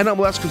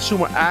 NMLS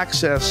Consumer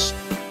Access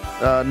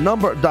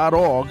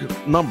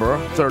number.org, number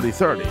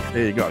 3030.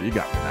 There you go. You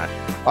got me, Matt.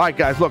 All right,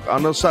 guys, look,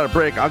 on the other side of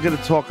break, I'll get to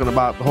talking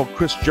about the whole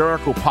Chris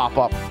Jericho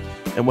pop-up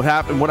and what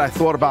happened, what I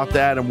thought about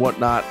that and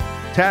whatnot.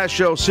 Taz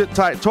Show, sit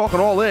tight, talking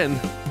all in.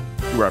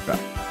 Be right back.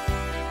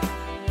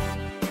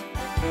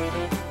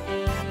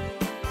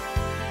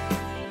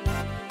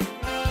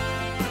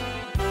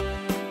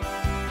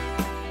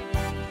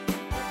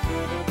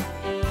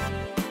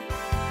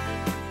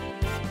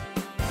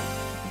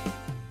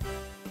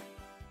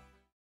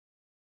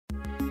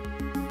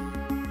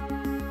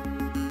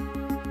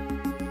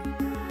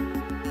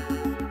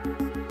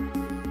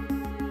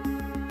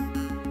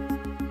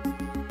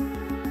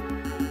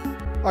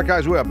 All right,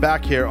 guys, we are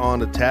back here on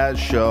the Taz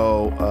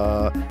Show.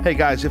 Hey,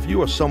 guys, if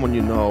you or someone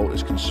you know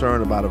is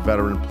concerned about a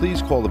veteran,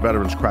 please call the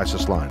Veterans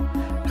Crisis Line.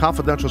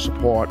 Confidential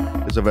support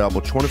is available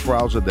 24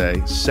 hours a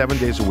day, 7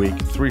 days a week,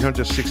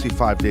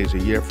 365 days a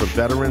year for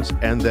veterans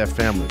and their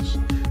families.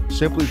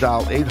 Simply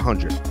dial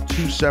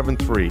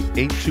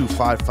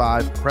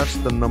 800-273-8255, press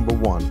the number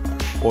 1,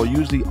 or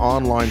use the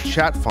online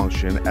chat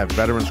function at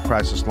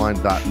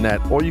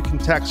veteranscrisisline.net, or you can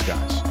text,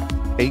 guys,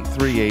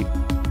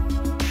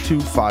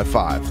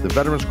 838-255. The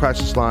Veterans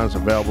Crisis Line is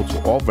available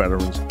to all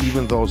veterans,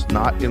 even those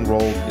not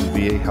enrolled in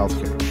VA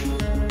healthcare.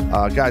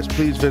 Guys,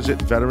 please visit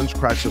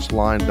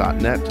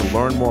veteranscrisisline.net to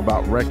learn more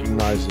about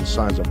recognizing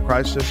signs of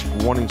crisis,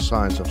 warning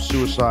signs of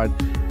suicide,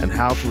 and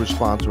how to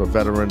respond to a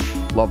veteran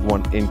loved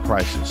one in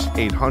crisis.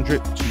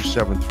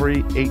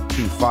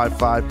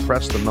 800-273-8255.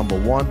 Press the number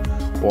 1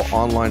 or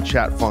online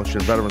chat function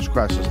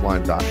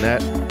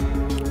veteranscrisisline.net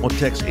or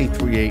text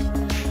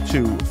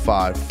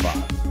 838-255.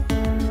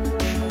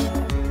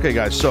 Okay,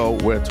 guys, so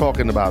we're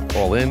talking about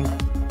All In,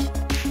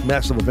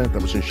 massive event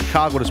that was in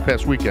Chicago this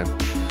past weekend.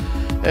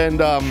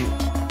 And,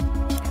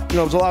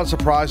 there was a lot of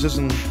surprises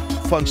and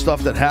fun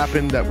stuff that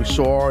happened that we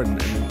saw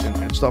and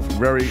stuff.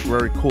 Very,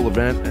 very cool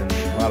event. And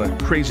lot of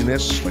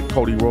craziness, like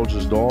Cody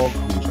Rhodes' dog,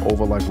 who's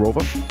over like Rover.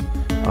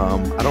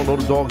 I don't know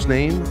the dog's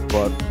name,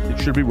 but it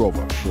should be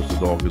Rover because the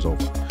dog is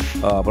over.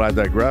 But I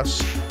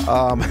digress.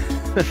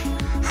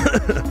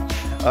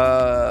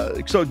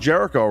 So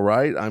Jericho,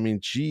 right? I mean,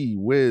 gee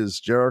whiz,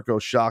 Jericho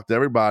shocked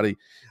everybody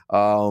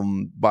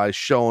by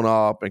showing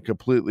up and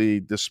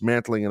completely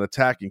dismantling and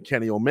attacking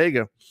Kenny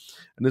Omega.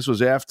 And this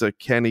was after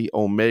Kenny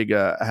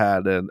Omega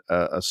had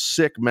a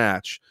sick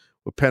match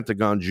with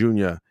Pentagon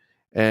Jr.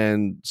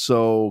 And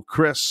so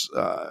Chris,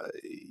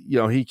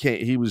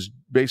 he was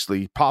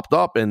basically popped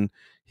up and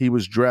he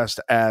was dressed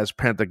as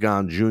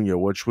Pentagon Jr.,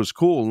 which was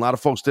cool. A lot of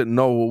folks didn't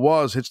know who it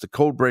was. Hits the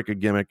code breaker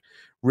gimmick,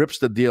 rips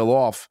the deal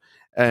off,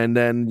 and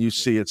then you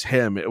see it's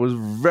him. It was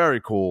very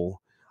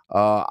cool.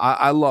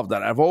 I love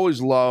that. I've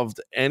always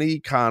loved any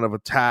kind of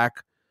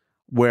attack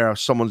where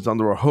someone's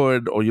under a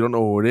hood or you don't know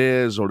who it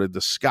is or they're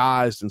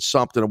disguised in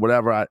something or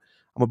whatever.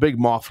 I'm a big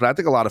mark for that. I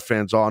think a lot of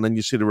fans are. And then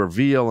you see the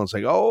reveal and it's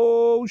like,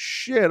 oh,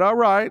 shit, all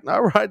right,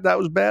 that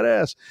was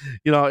badass.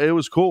 It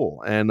was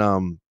cool. And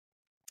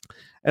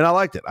I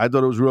liked it. I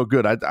thought it was real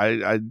good.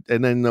 And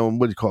then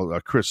what do you call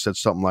it? Chris said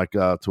something like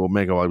to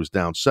Omega while he was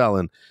down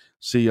selling,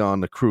 see you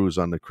on the cruise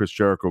on the Chris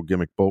Jericho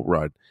gimmick boat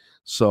ride.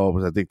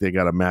 So I think they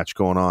got a match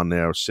going on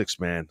there,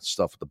 6-man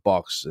stuff with the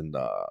Bucks, and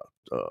I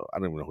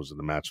don't even know who's in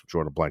the match.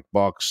 Jordan Blank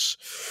Bucks,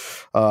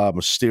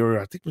 Mysterio.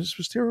 I think was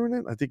Mysterio in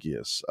it. I think he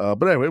is.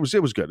 But anyway,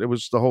 it was good. It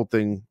was the whole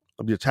thing.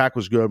 The attack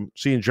was good.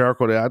 Seeing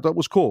Jericho there, I thought it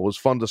was cool. It was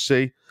fun to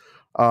see.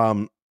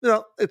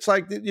 It's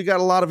like you got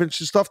a lot of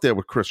interesting stuff there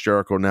with Chris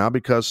Jericho now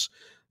because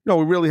we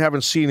really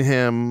haven't seen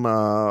him.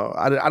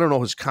 I don't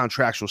know his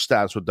contractual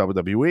status with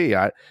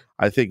WWE.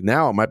 I think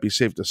now it might be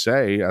safe to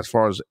say, as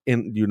far as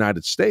in the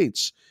United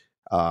States,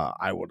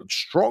 I would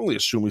strongly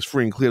assume he's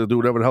free and clear to do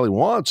whatever the hell he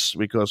wants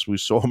because we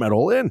saw him at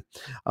All In.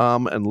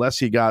 Unless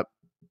he got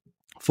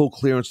full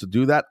clearance to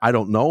do that, I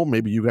don't know.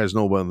 Maybe you guys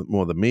know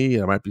more than me.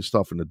 There might be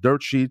stuff in the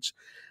dirt sheets.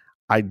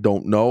 I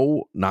don't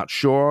know. Not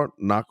sure.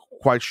 Not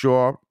quite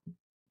sure.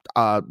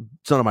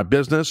 It's none of my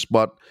business,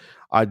 but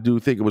I do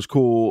think it was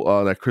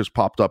cool that Chris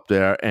popped up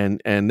there. And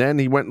then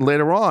he went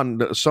later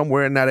on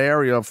somewhere in that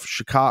area of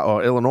Chicago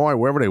or Illinois,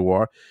 wherever they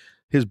were.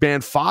 His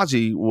band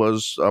Fozzy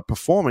was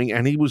performing,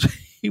 and he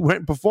went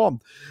and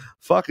performed.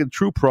 Fucking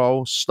true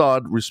pro,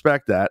 stud,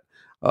 respect that.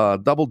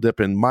 Double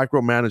dipping,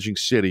 micromanaging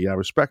city. I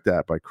respect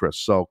that by Chris.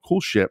 So cool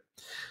shit.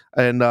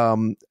 And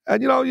you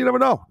never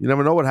know. You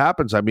never know what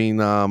happens. I mean,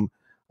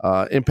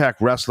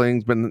 Impact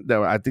Wrestling's been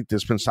there. I think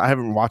I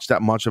haven't watched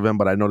that much of him,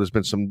 but I know there's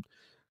been some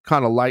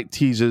kind of light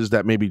teases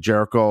that maybe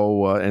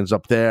Jericho ends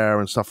up there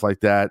and stuff like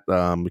that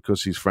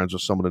because he's friends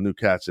with some of the new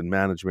cats in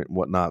management and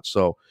whatnot.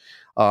 So,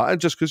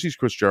 and just because he's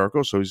Chris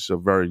Jericho, so he's a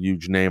very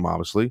huge name,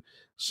 obviously.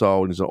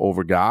 So he's an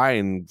over guy,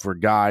 and for a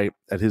guy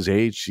at his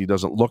age, he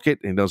doesn't look it,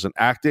 and he doesn't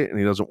act it, and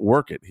he doesn't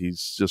work it.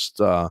 He's just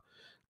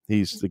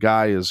he's the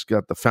guy has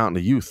got the fountain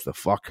of youth. The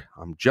fuck,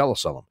 I'm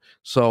jealous of him.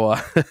 So,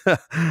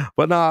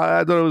 but no,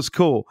 I thought it was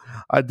cool.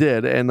 I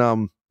did,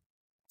 and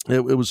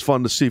it was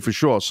fun to see for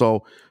sure.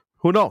 So.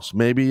 Who knows?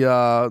 Maybe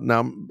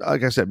now,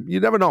 like I said, you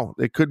never know.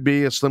 It could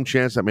be a slim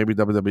chance that maybe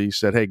WWE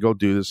said, hey, go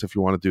do this if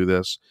you want to do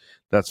this.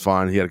 That's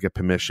fine. He had to get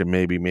permission.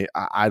 Maybe.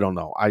 I don't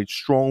know. I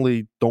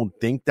strongly don't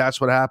think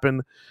that's what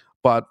happened,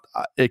 but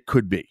it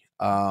could be.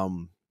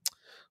 So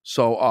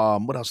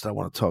what else did I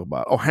want to talk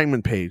about? Oh,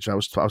 Hangman Page. I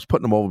was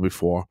putting him over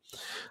before.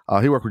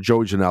 He worked with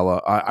Joey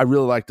Janela. I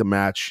really liked the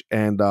match.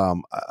 And,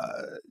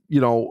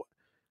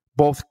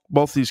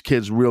 both these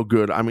kids real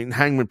good. I mean,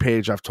 Hangman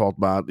Page I've talked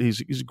about.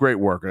 He's a great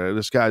worker.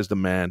 This guy's the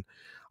man.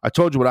 I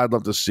told you what I'd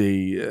love to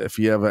see if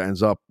he ever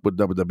ends up with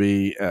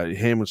WWE.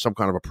 Him in some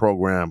kind of a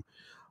program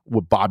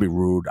with Bobby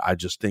Roode, I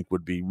just think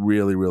would be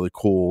really, really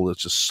cool. There's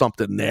just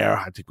something there.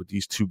 I think with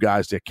these two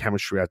guys, their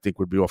chemistry, I think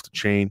would be off the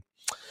chain.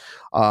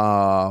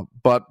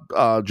 But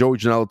Joey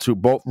Janela too,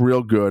 both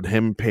real good.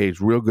 Him and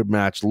Page, real good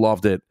match.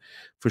 Loved it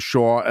for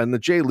sure. And the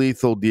Jay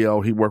Lethal deal,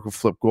 he worked with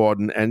Flip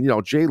Gordon, and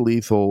Jay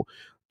Lethal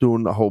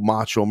doing the whole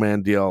Macho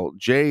Man deal.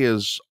 Jay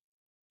is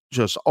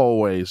just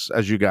always,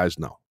 as you guys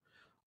know,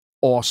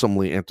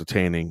 awesomely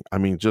entertaining. I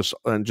mean, just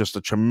a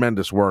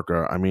tremendous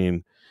worker. I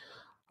mean,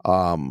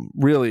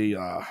 really,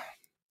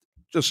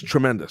 just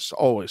tremendous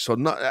always. So,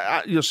 when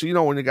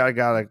you got a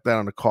guy like that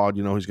on the card,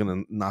 he's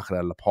going to knock it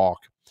out of the park.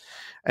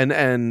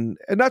 And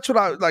that's what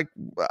I like.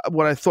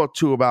 What I thought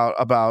too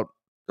about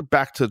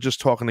back to just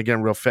talking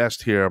again real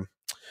fast here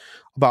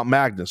about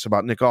Magnus,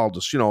 about Nick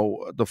Aldis,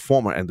 the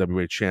former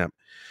NWA champ.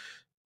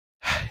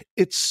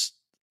 It's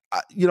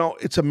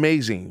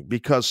amazing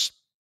because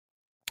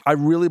I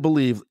really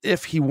believe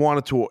if he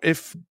wanted to,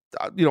 if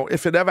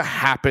it ever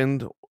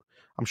happened,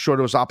 I'm sure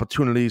there was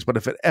opportunities, but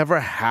if it ever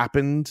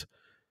happened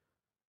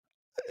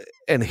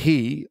and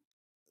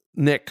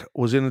Nick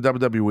was in the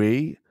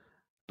WWE,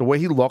 the way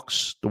he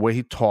looks, the way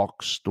he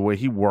talks, the way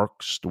he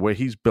works, the way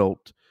he's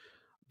built,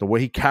 the way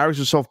he carries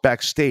himself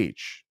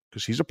backstage,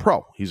 because he's a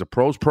pro. He's a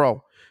pro's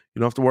pro. You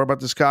don't have to worry about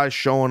this guy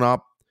showing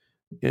up,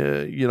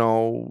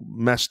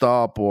 messed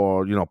up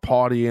or,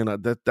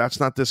 partying. That's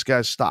not this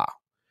guy's style.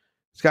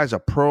 This guy's a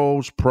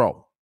pro's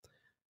pro.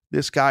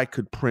 this guy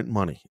could print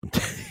money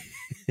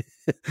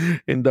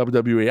in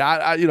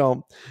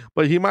WWE.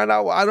 But he might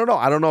not. I don't know.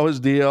 I don't know his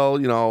deal.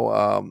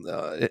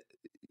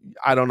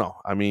 I don't know.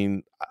 I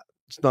mean,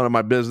 it's none of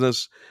my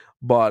business.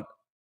 But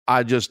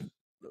I just,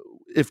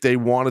 if they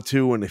wanted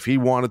to, and if he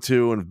wanted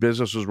to, and if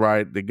business was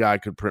right, the guy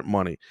could print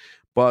money.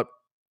 But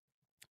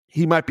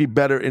he might be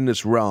better in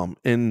this realm,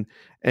 in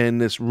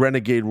this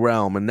renegade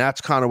realm, and that's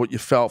kind of what you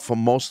felt from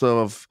most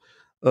of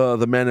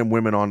the men and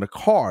women on the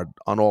card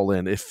on All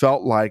In. It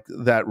felt like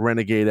that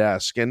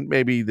renegade-esque, and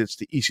maybe it's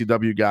the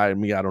ECW guy in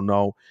me, I don't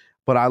know,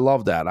 but I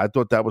love that. I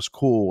thought that was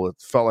cool. It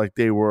felt like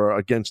they were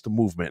against the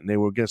movement, and they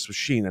were against the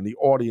machine, and the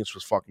audience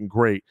was fucking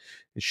great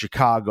in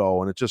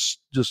Chicago, and it just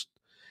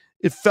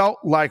it felt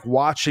like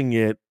watching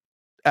it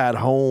at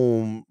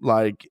home.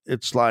 Like,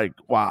 it's like,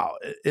 wow,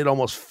 it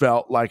almost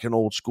felt like an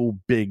old school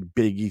big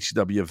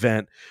ECW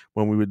event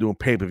when we were doing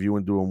pay-per-view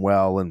and doing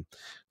well, and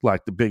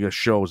like the biggest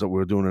shows that we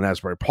were doing in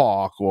Asbury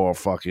Park or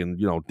fucking,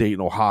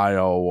 Dayton,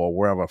 Ohio, or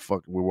wherever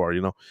fucking we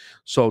were,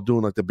 so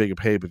doing like the bigger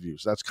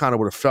pay-per-views. That's kind of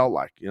what it felt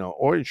like,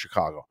 or in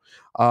Chicago.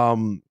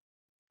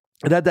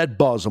 It had that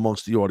buzz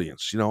amongst the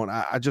audience, and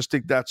I just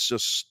think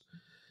it's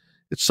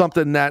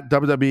something that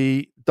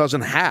WWE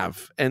doesn't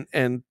have,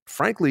 and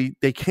frankly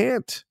they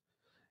can't.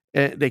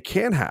 They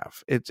can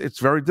have. It's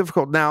very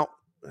difficult. Now,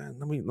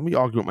 let me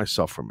argue with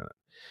myself for a minute,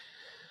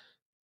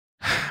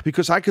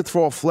 because I could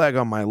throw a flag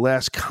on my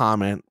last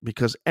comment,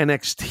 because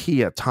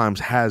NXT at times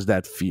has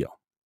that feel.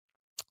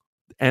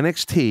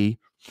 NXT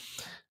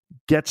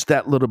gets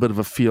that little bit of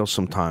a feel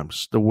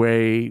sometimes, the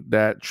way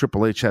that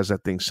Triple H has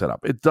that thing set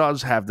up. It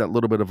does have that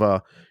little bit of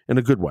in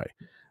a good way,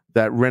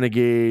 that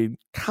renegade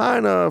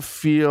kind of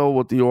feel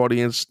with the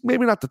audience.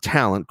 Maybe not the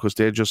talent, because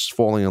they're just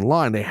falling in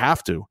line. They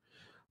have to.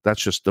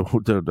 That's just the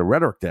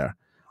rhetoric there.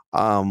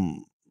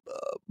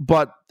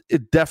 But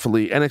it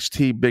definitely,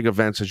 NXT big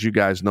events, as you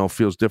guys know,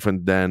 feels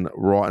different than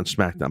Raw and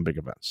SmackDown big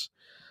events.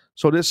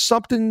 So there's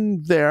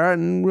something there.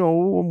 And,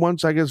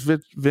 once I guess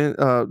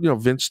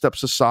Vince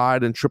steps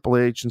aside and Triple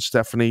H and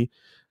Stephanie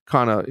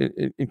kind of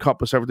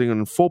encompass everything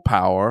in full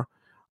power,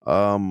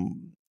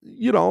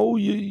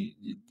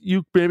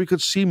 you maybe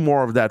could see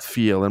more of that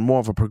feel and more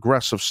of a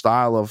progressive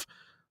style of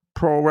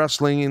pro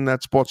wrestling in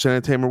that sports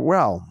entertainment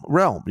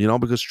realm,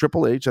 because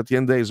Triple H at the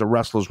end of the day is a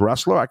wrestler's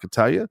wrestler. I could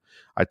tell you.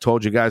 I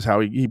told you guys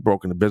how he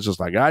broke into business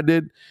like I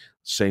did.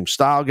 Same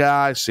style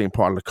guy, same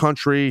part of the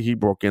country. He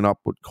broke in up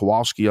with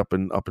Kowalski up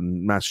in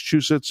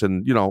Massachusetts,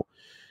 and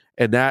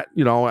and that,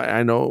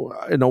 I know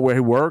where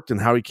he worked and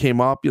how he came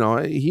up.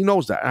 He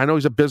knows that. I know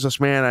he's a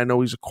businessman. I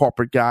know he's a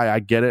corporate guy. I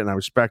get it, and I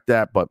respect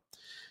that. But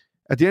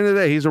at the end of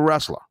the day, he's a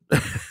wrestler.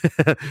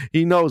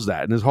 He knows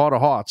that. In his heart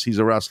of hearts, he's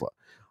a wrestler.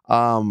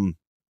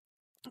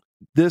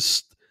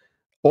 This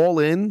All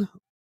In,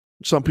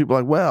 some people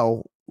are like,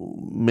 well,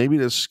 maybe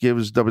this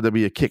gives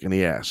WWE a kick in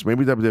the ass.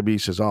 Maybe WWE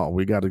says, oh,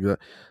 we got to go.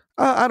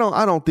 I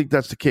don't think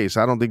that's the case.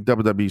 I don't think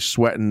WWE's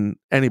sweating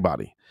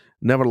anybody.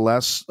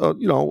 Nevertheless,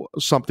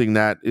 something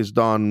that is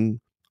done,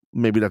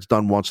 maybe that's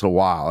done once in a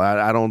while.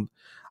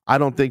 I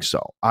don't think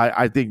so.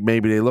 I think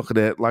maybe they look at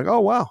it like, oh,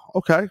 wow,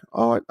 okay,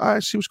 oh, I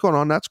see what's going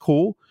on. That's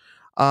cool.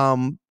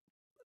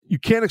 You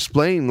can't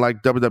explain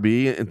like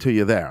WWE until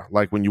you're there,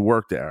 like when you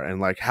work there,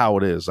 and like how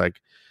it is, like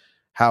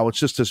how it's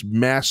just this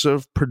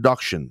massive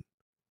production,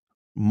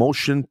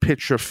 motion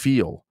picture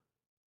feel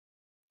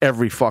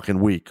every fucking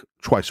week,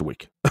 twice a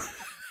week,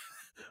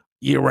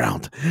 year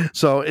round.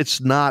 So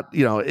it's not,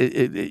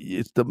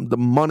 it's the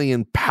money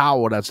and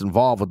power that's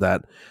involved with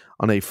that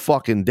on a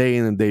fucking day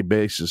in and day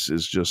basis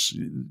is just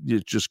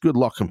good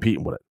luck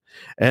competing with it.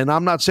 And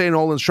I'm not saying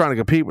All In's trying to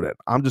compete with it.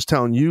 I'm just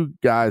telling you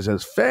guys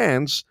as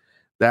fans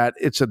that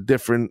it's a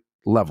different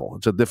level.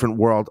 It's a different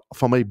world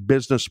from a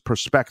business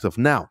perspective.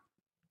 Now,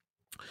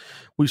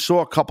 we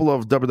saw a couple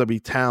of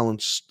WWE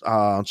talents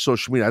on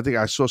social media. I think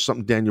I saw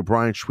something Daniel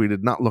Bryan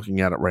tweeted, not looking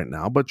at it right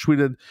now, but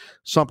tweeted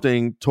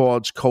something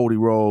towards Cody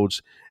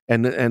Rhodes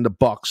and the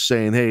Bucks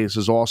saying, hey, this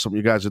is awesome.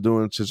 You guys are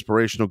doing it. It's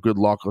inspirational. Good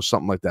luck, or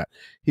something like that.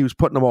 He was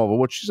putting them over,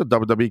 which he's a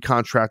WWE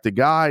contracted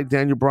guy.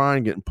 Daniel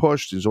Bryan getting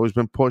pushed. He's always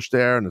been pushed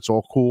there, and it's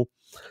all cool.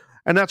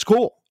 And that's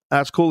cool.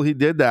 That's cool he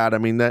did that. I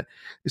mean, that,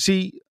 you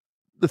see,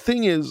 the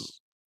thing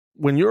is,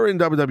 when you're in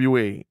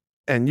WWE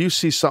and you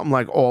see something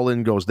like All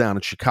In goes down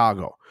in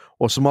Chicago,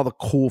 or some other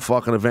cool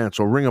fucking events,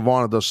 or Ring of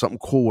Honor does something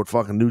cool with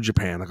fucking New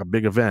Japan, like a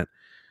big event,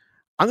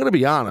 I'm going to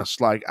be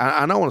honest, like,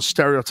 I don't want to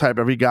stereotype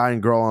every guy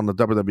and girl on the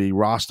WWE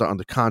roster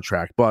under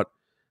contract, but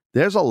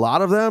there's a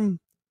lot of them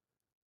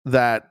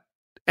that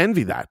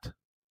envy that.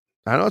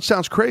 I know it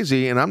sounds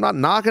crazy, and I'm not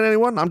knocking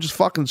anyone. I'm just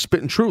fucking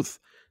spitting truth.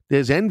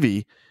 There's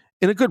envy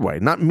in a good way,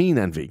 not mean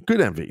envy,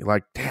 good envy.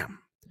 Like, damn,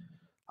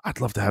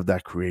 I'd love to have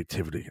that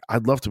creativity.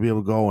 I'd love to be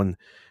able to go and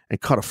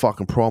cut a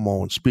fucking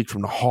promo and speak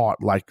from the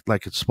heart like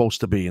it's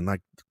supposed to be, and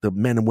like the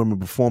men and women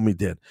before me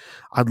did.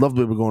 I'd love to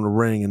be able to go in the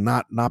ring and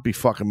not be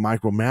fucking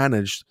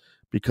micromanaged,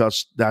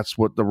 because that's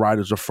what the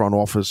writers or front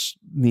office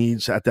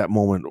needs at that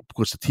moment,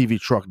 because the TV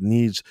truck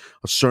needs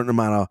a certain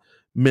amount of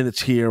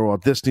minutes here, or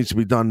this needs to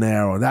be done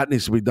there, or that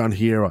needs to be done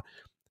here.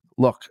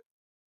 Look,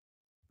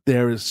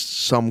 there is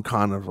some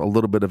kind of a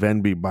little bit of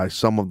envy by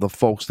some of the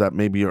folks that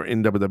maybe are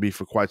in WWE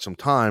for quite some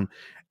time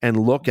and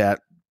look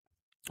at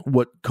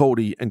what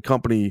Cody and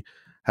company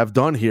have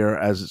done here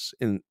as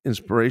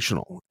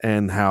inspirational,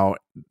 and how,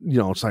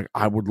 it's like,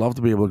 I would love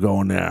to be able to go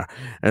in there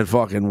and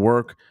fucking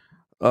work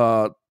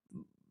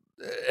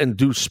and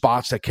do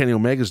spots that Kenny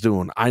Omega's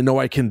doing. I know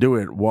I can do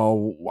it.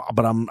 Well,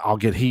 but I'll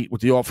get heat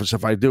with the office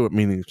if I do it,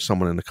 meaning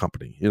someone in the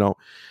company.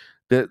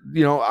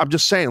 I'm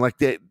just saying, like,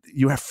 that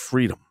you have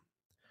freedom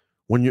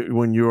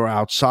when you're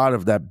outside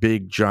of that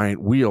big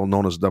giant wheel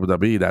known as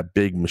WWE, that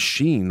big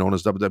machine known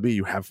as WWE.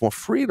 You have more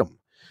freedom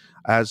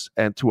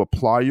and to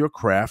apply your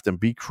craft and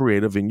be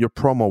creative in your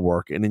promo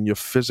work and in your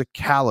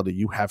physicality.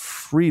 You have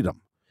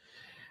freedom.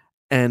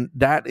 And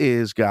that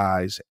is,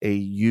 guys, a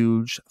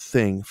huge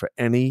thing for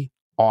any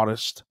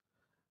artist,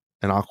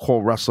 and I'll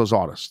call wrestlers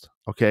artists,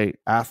 okay?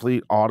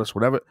 Athlete, artist,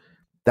 whatever.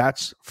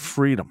 That's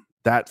freedom.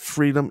 That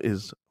freedom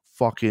is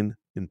fucking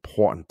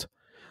important.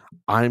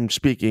 I'm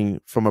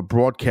speaking from a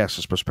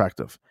broadcaster's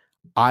perspective.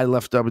 I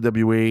left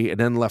WWE and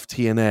then left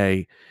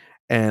TNA,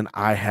 and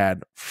I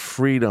had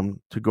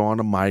freedom to go on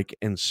the mic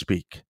and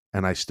speak,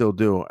 and I still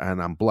do,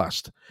 and I'm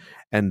blessed.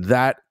 And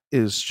that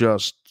is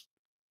just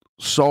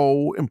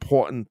so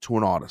important to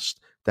an artist,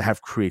 to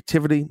have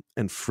creativity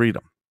and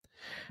freedom.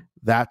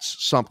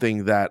 That's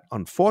something that,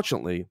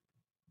 unfortunately,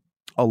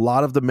 a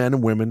lot of the men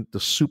and women, the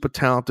super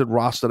talented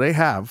roster they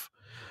have,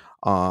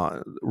 Raw,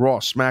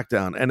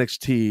 SmackDown,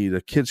 NXT,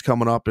 the kids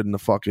coming up in the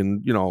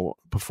fucking,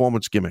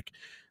 performance gimmick,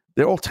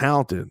 they're all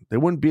talented. They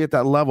wouldn't be at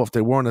that level if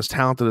they weren't as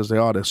talented as they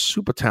are. They're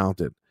super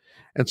talented.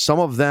 And some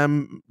of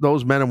them,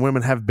 those men and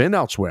women, have been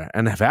elsewhere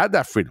and have had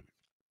that freedom.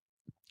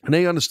 And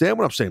they understand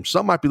what I'm saying.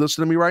 Some might be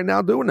listening to me right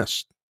now doing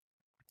this.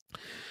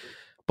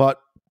 But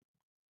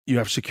you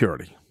have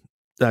security.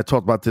 I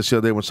talked about this the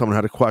other day when someone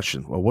had a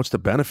question. Well, what's the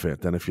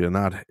benefit then if you're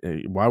not,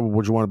 why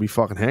would you want to be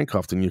fucking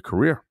handcuffed in your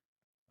career?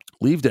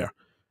 Leave there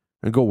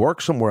and go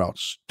work somewhere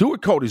else. Do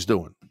what Cody's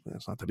doing.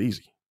 It's not that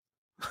easy.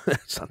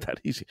 It's not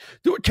that easy.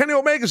 Do what Kenny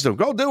Omega's doing.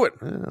 Go do it.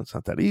 It's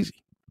not that easy.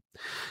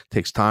 It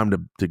takes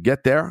time to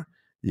get there.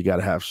 You got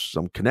to have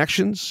some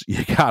connections.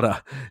 You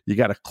gotta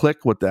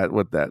click with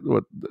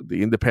the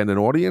independent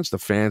audience, the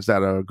fans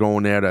that are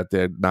going there that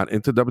they're not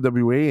into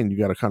WWE, and you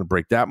got to kind of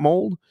break that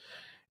mold.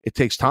 It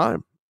takes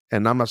time,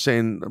 and I'm not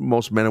saying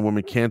most men and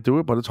women can't do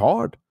it, but it's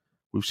hard.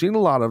 We've seen a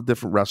lot of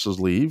different wrestlers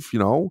leave,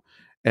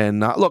 and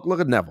look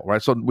at Neville,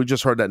 right? So we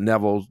just heard that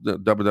Neville, the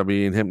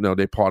WWE, and him,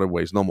 they parted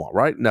ways, no more,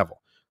 right?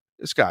 Neville,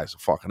 this guy's a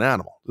fucking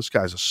animal. This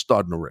guy's a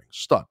stud in the ring,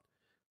 stud.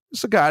 This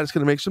is a guy that's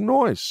going to make some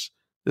noise.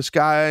 This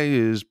guy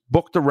is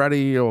booked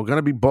already or going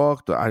to be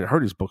booked. I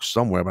heard he's booked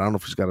somewhere, but I don't know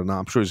if he's got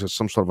I'm sure he's got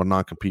some sort of a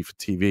non-compete for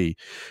TV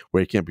where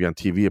he can't be on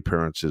TV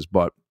appearances.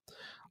 But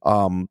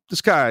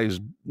this guy is,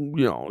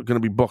 going to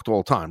be booked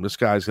all the time. This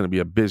guy's going to be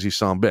a busy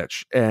son of a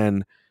bitch.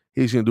 And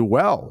he's going to do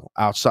well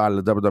outside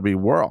of the WWE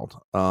world.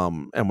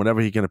 And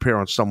whenever he can appear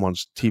on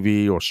someone's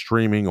TV or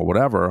streaming or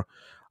whatever,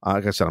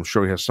 like I said, I'm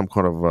sure he has some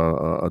kind of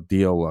a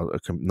deal, a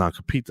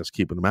non-compete that's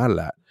keeping him out of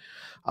that.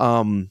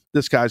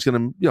 This guy's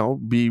going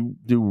to,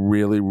 do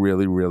really,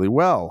 really, really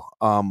well.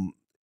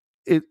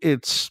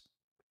 It's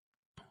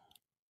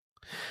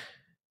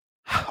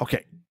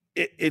okay.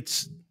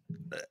 It's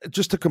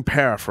just to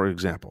compare, for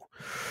example,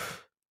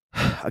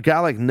 a guy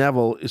like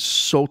Neville is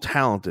so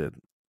talented,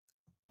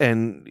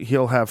 and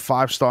he'll have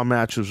 5-star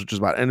matches with just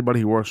about anybody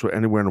he works with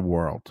anywhere in the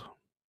world.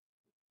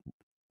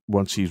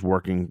 Once he's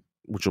working,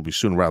 which will be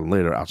sooner rather than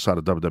later, outside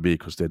of WWE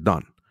because they're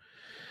done.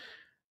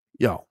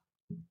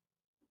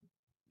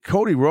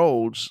 Cody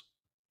Rhodes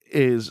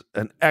is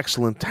an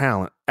excellent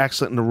talent,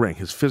 excellent in the ring.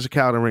 His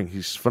physicality in the ring,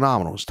 he's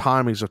phenomenal. His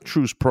timing, he's a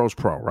true pros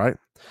pro, right?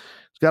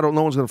 No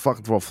one's going to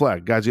fucking throw a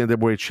flag. Guy's the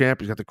NWA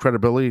champ. He's got the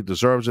credibility. He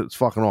deserves it. It's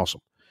fucking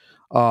awesome.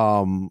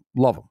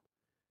 Love him.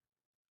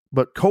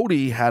 But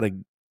Cody had a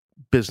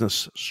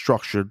business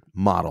structured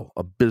model,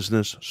 a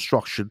business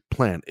structured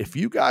plan. If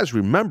you guys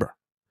remember,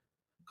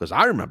 because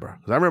I remember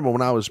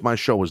when my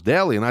show was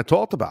daily and I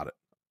talked about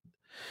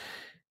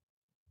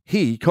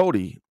it.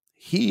 Cody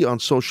on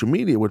social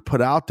media would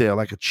put out there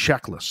like a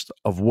checklist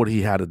of what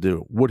he had to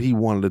do, what he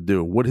wanted to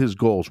do, what his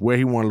goals, where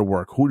he wanted to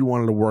work, who he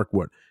wanted to work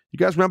with. You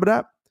guys remember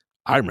that?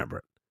 I remember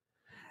it.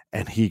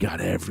 And he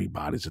got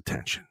everybody's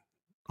attention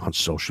on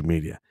social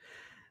media.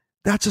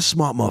 That's a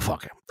smart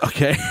motherfucker,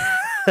 okay?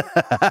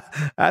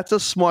 That's a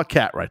smart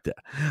cat right there,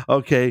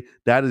 okay?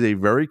 That is a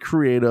very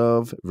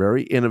creative,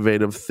 very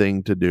innovative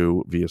thing to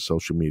do via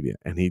social media,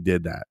 and he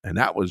did that, and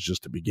that was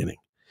just the beginning.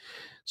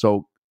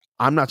 So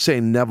I'm not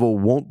saying Neville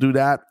won't do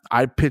that.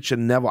 I picture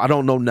Neville. I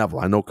don't know Neville.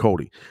 I know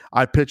Cody.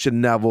 I picture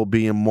Neville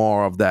being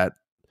more of that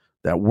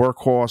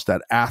workhorse,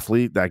 that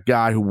athlete, that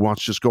guy who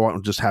wants to just go out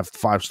and just have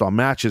 5-star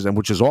matches, and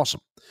which is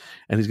awesome.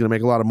 And he's going to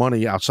make a lot of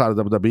money outside of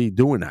WWE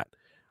doing that.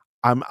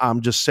 I'm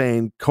just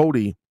saying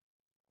Cody,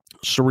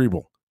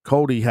 cerebral.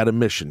 Cody had a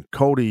mission.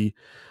 Cody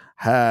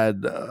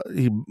had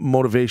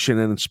motivation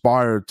and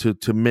inspired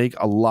to make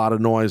a lot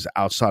of noise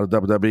outside of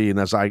WWE. And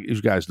as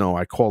you guys know,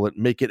 I call it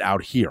make it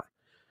out here.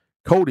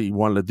 Cody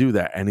wanted to do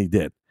that, and he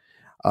did.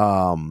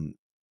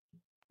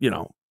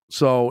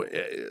 So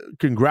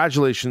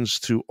congratulations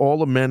to all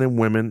the men and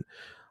women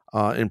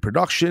in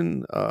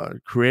production,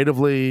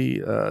 creatively,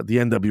 the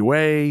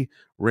NWA,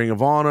 Ring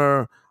of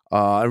Honor,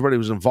 everybody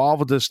who's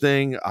involved with this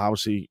thing.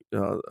 Obviously,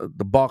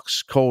 the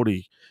Bucks,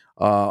 Cody,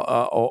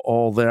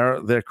 all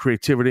their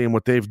creativity and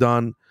what they've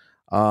done.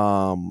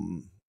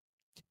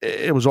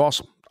 It was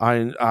awesome.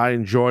 I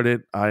enjoyed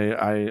it.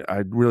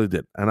 I really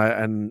did,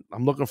 and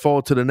I'm looking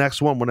forward to the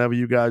next one whenever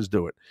you guys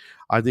do it.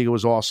 I think it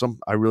was awesome.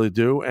 I really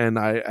do, and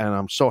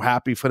I'm so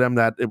happy for them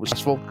that it was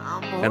successful,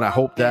 and I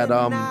hope that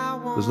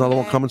there's another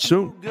one coming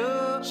soon.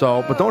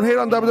 So, but don't hate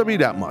on WWE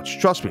that much.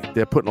 Trust me,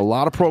 they're putting a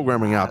lot of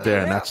programming out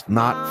there, and that's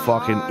not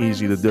fucking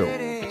easy to do.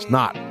 It's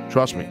not.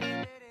 Trust me.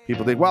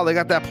 People think, well, they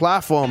got that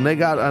platform. They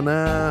got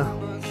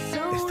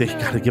they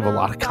got to give a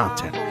lot of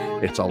content.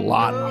 It's a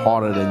lot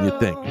harder than you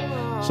think.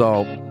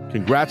 So,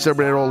 congrats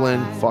everybody at All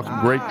In. Fucking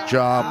great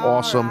job.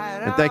 Awesome.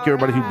 And thank you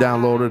everybody who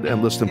downloaded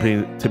and listened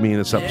to me in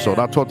this episode.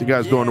 I'll talk to you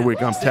guys during the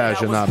week. I'm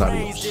Taj, and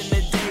adios.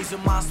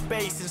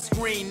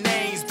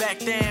 Back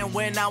then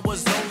when I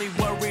was only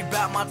worried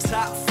about my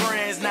top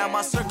friends. Now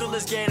my circle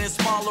is getting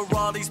smaller,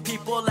 all these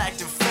people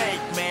acting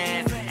fake,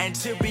 man. And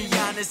to be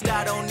honest,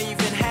 I don't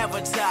even have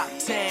a top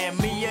 10.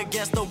 Me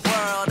against the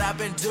world, I've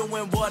been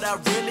doing what I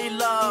really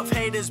love.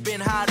 Haters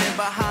been hiding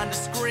behind the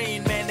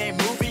screen, man, they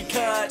movie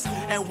cuts.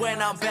 And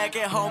when I'm back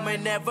at home,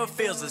 it never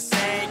feels the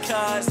same,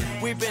 cause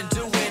we've been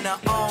doing our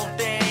own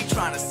thing,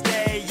 trying to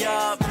stay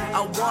up.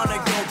 I wanna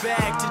go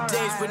back to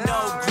days with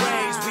no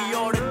grades. We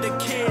ordered the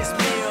kids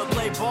meal,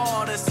 play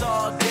ball, that's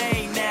all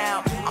day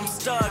now. I'm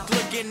stuck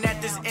looking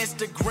at this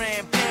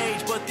Instagram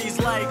page, but these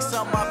likes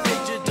on my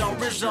picture don't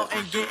result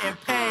in getting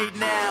paid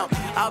now.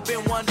 I've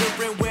been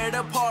wondering where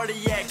the party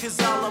at, cause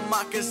all of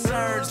my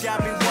concerns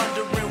got me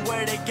wondering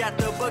where they got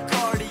the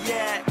Bacardi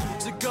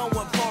at. So go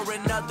and pour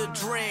another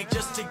drink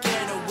just to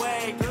get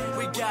away.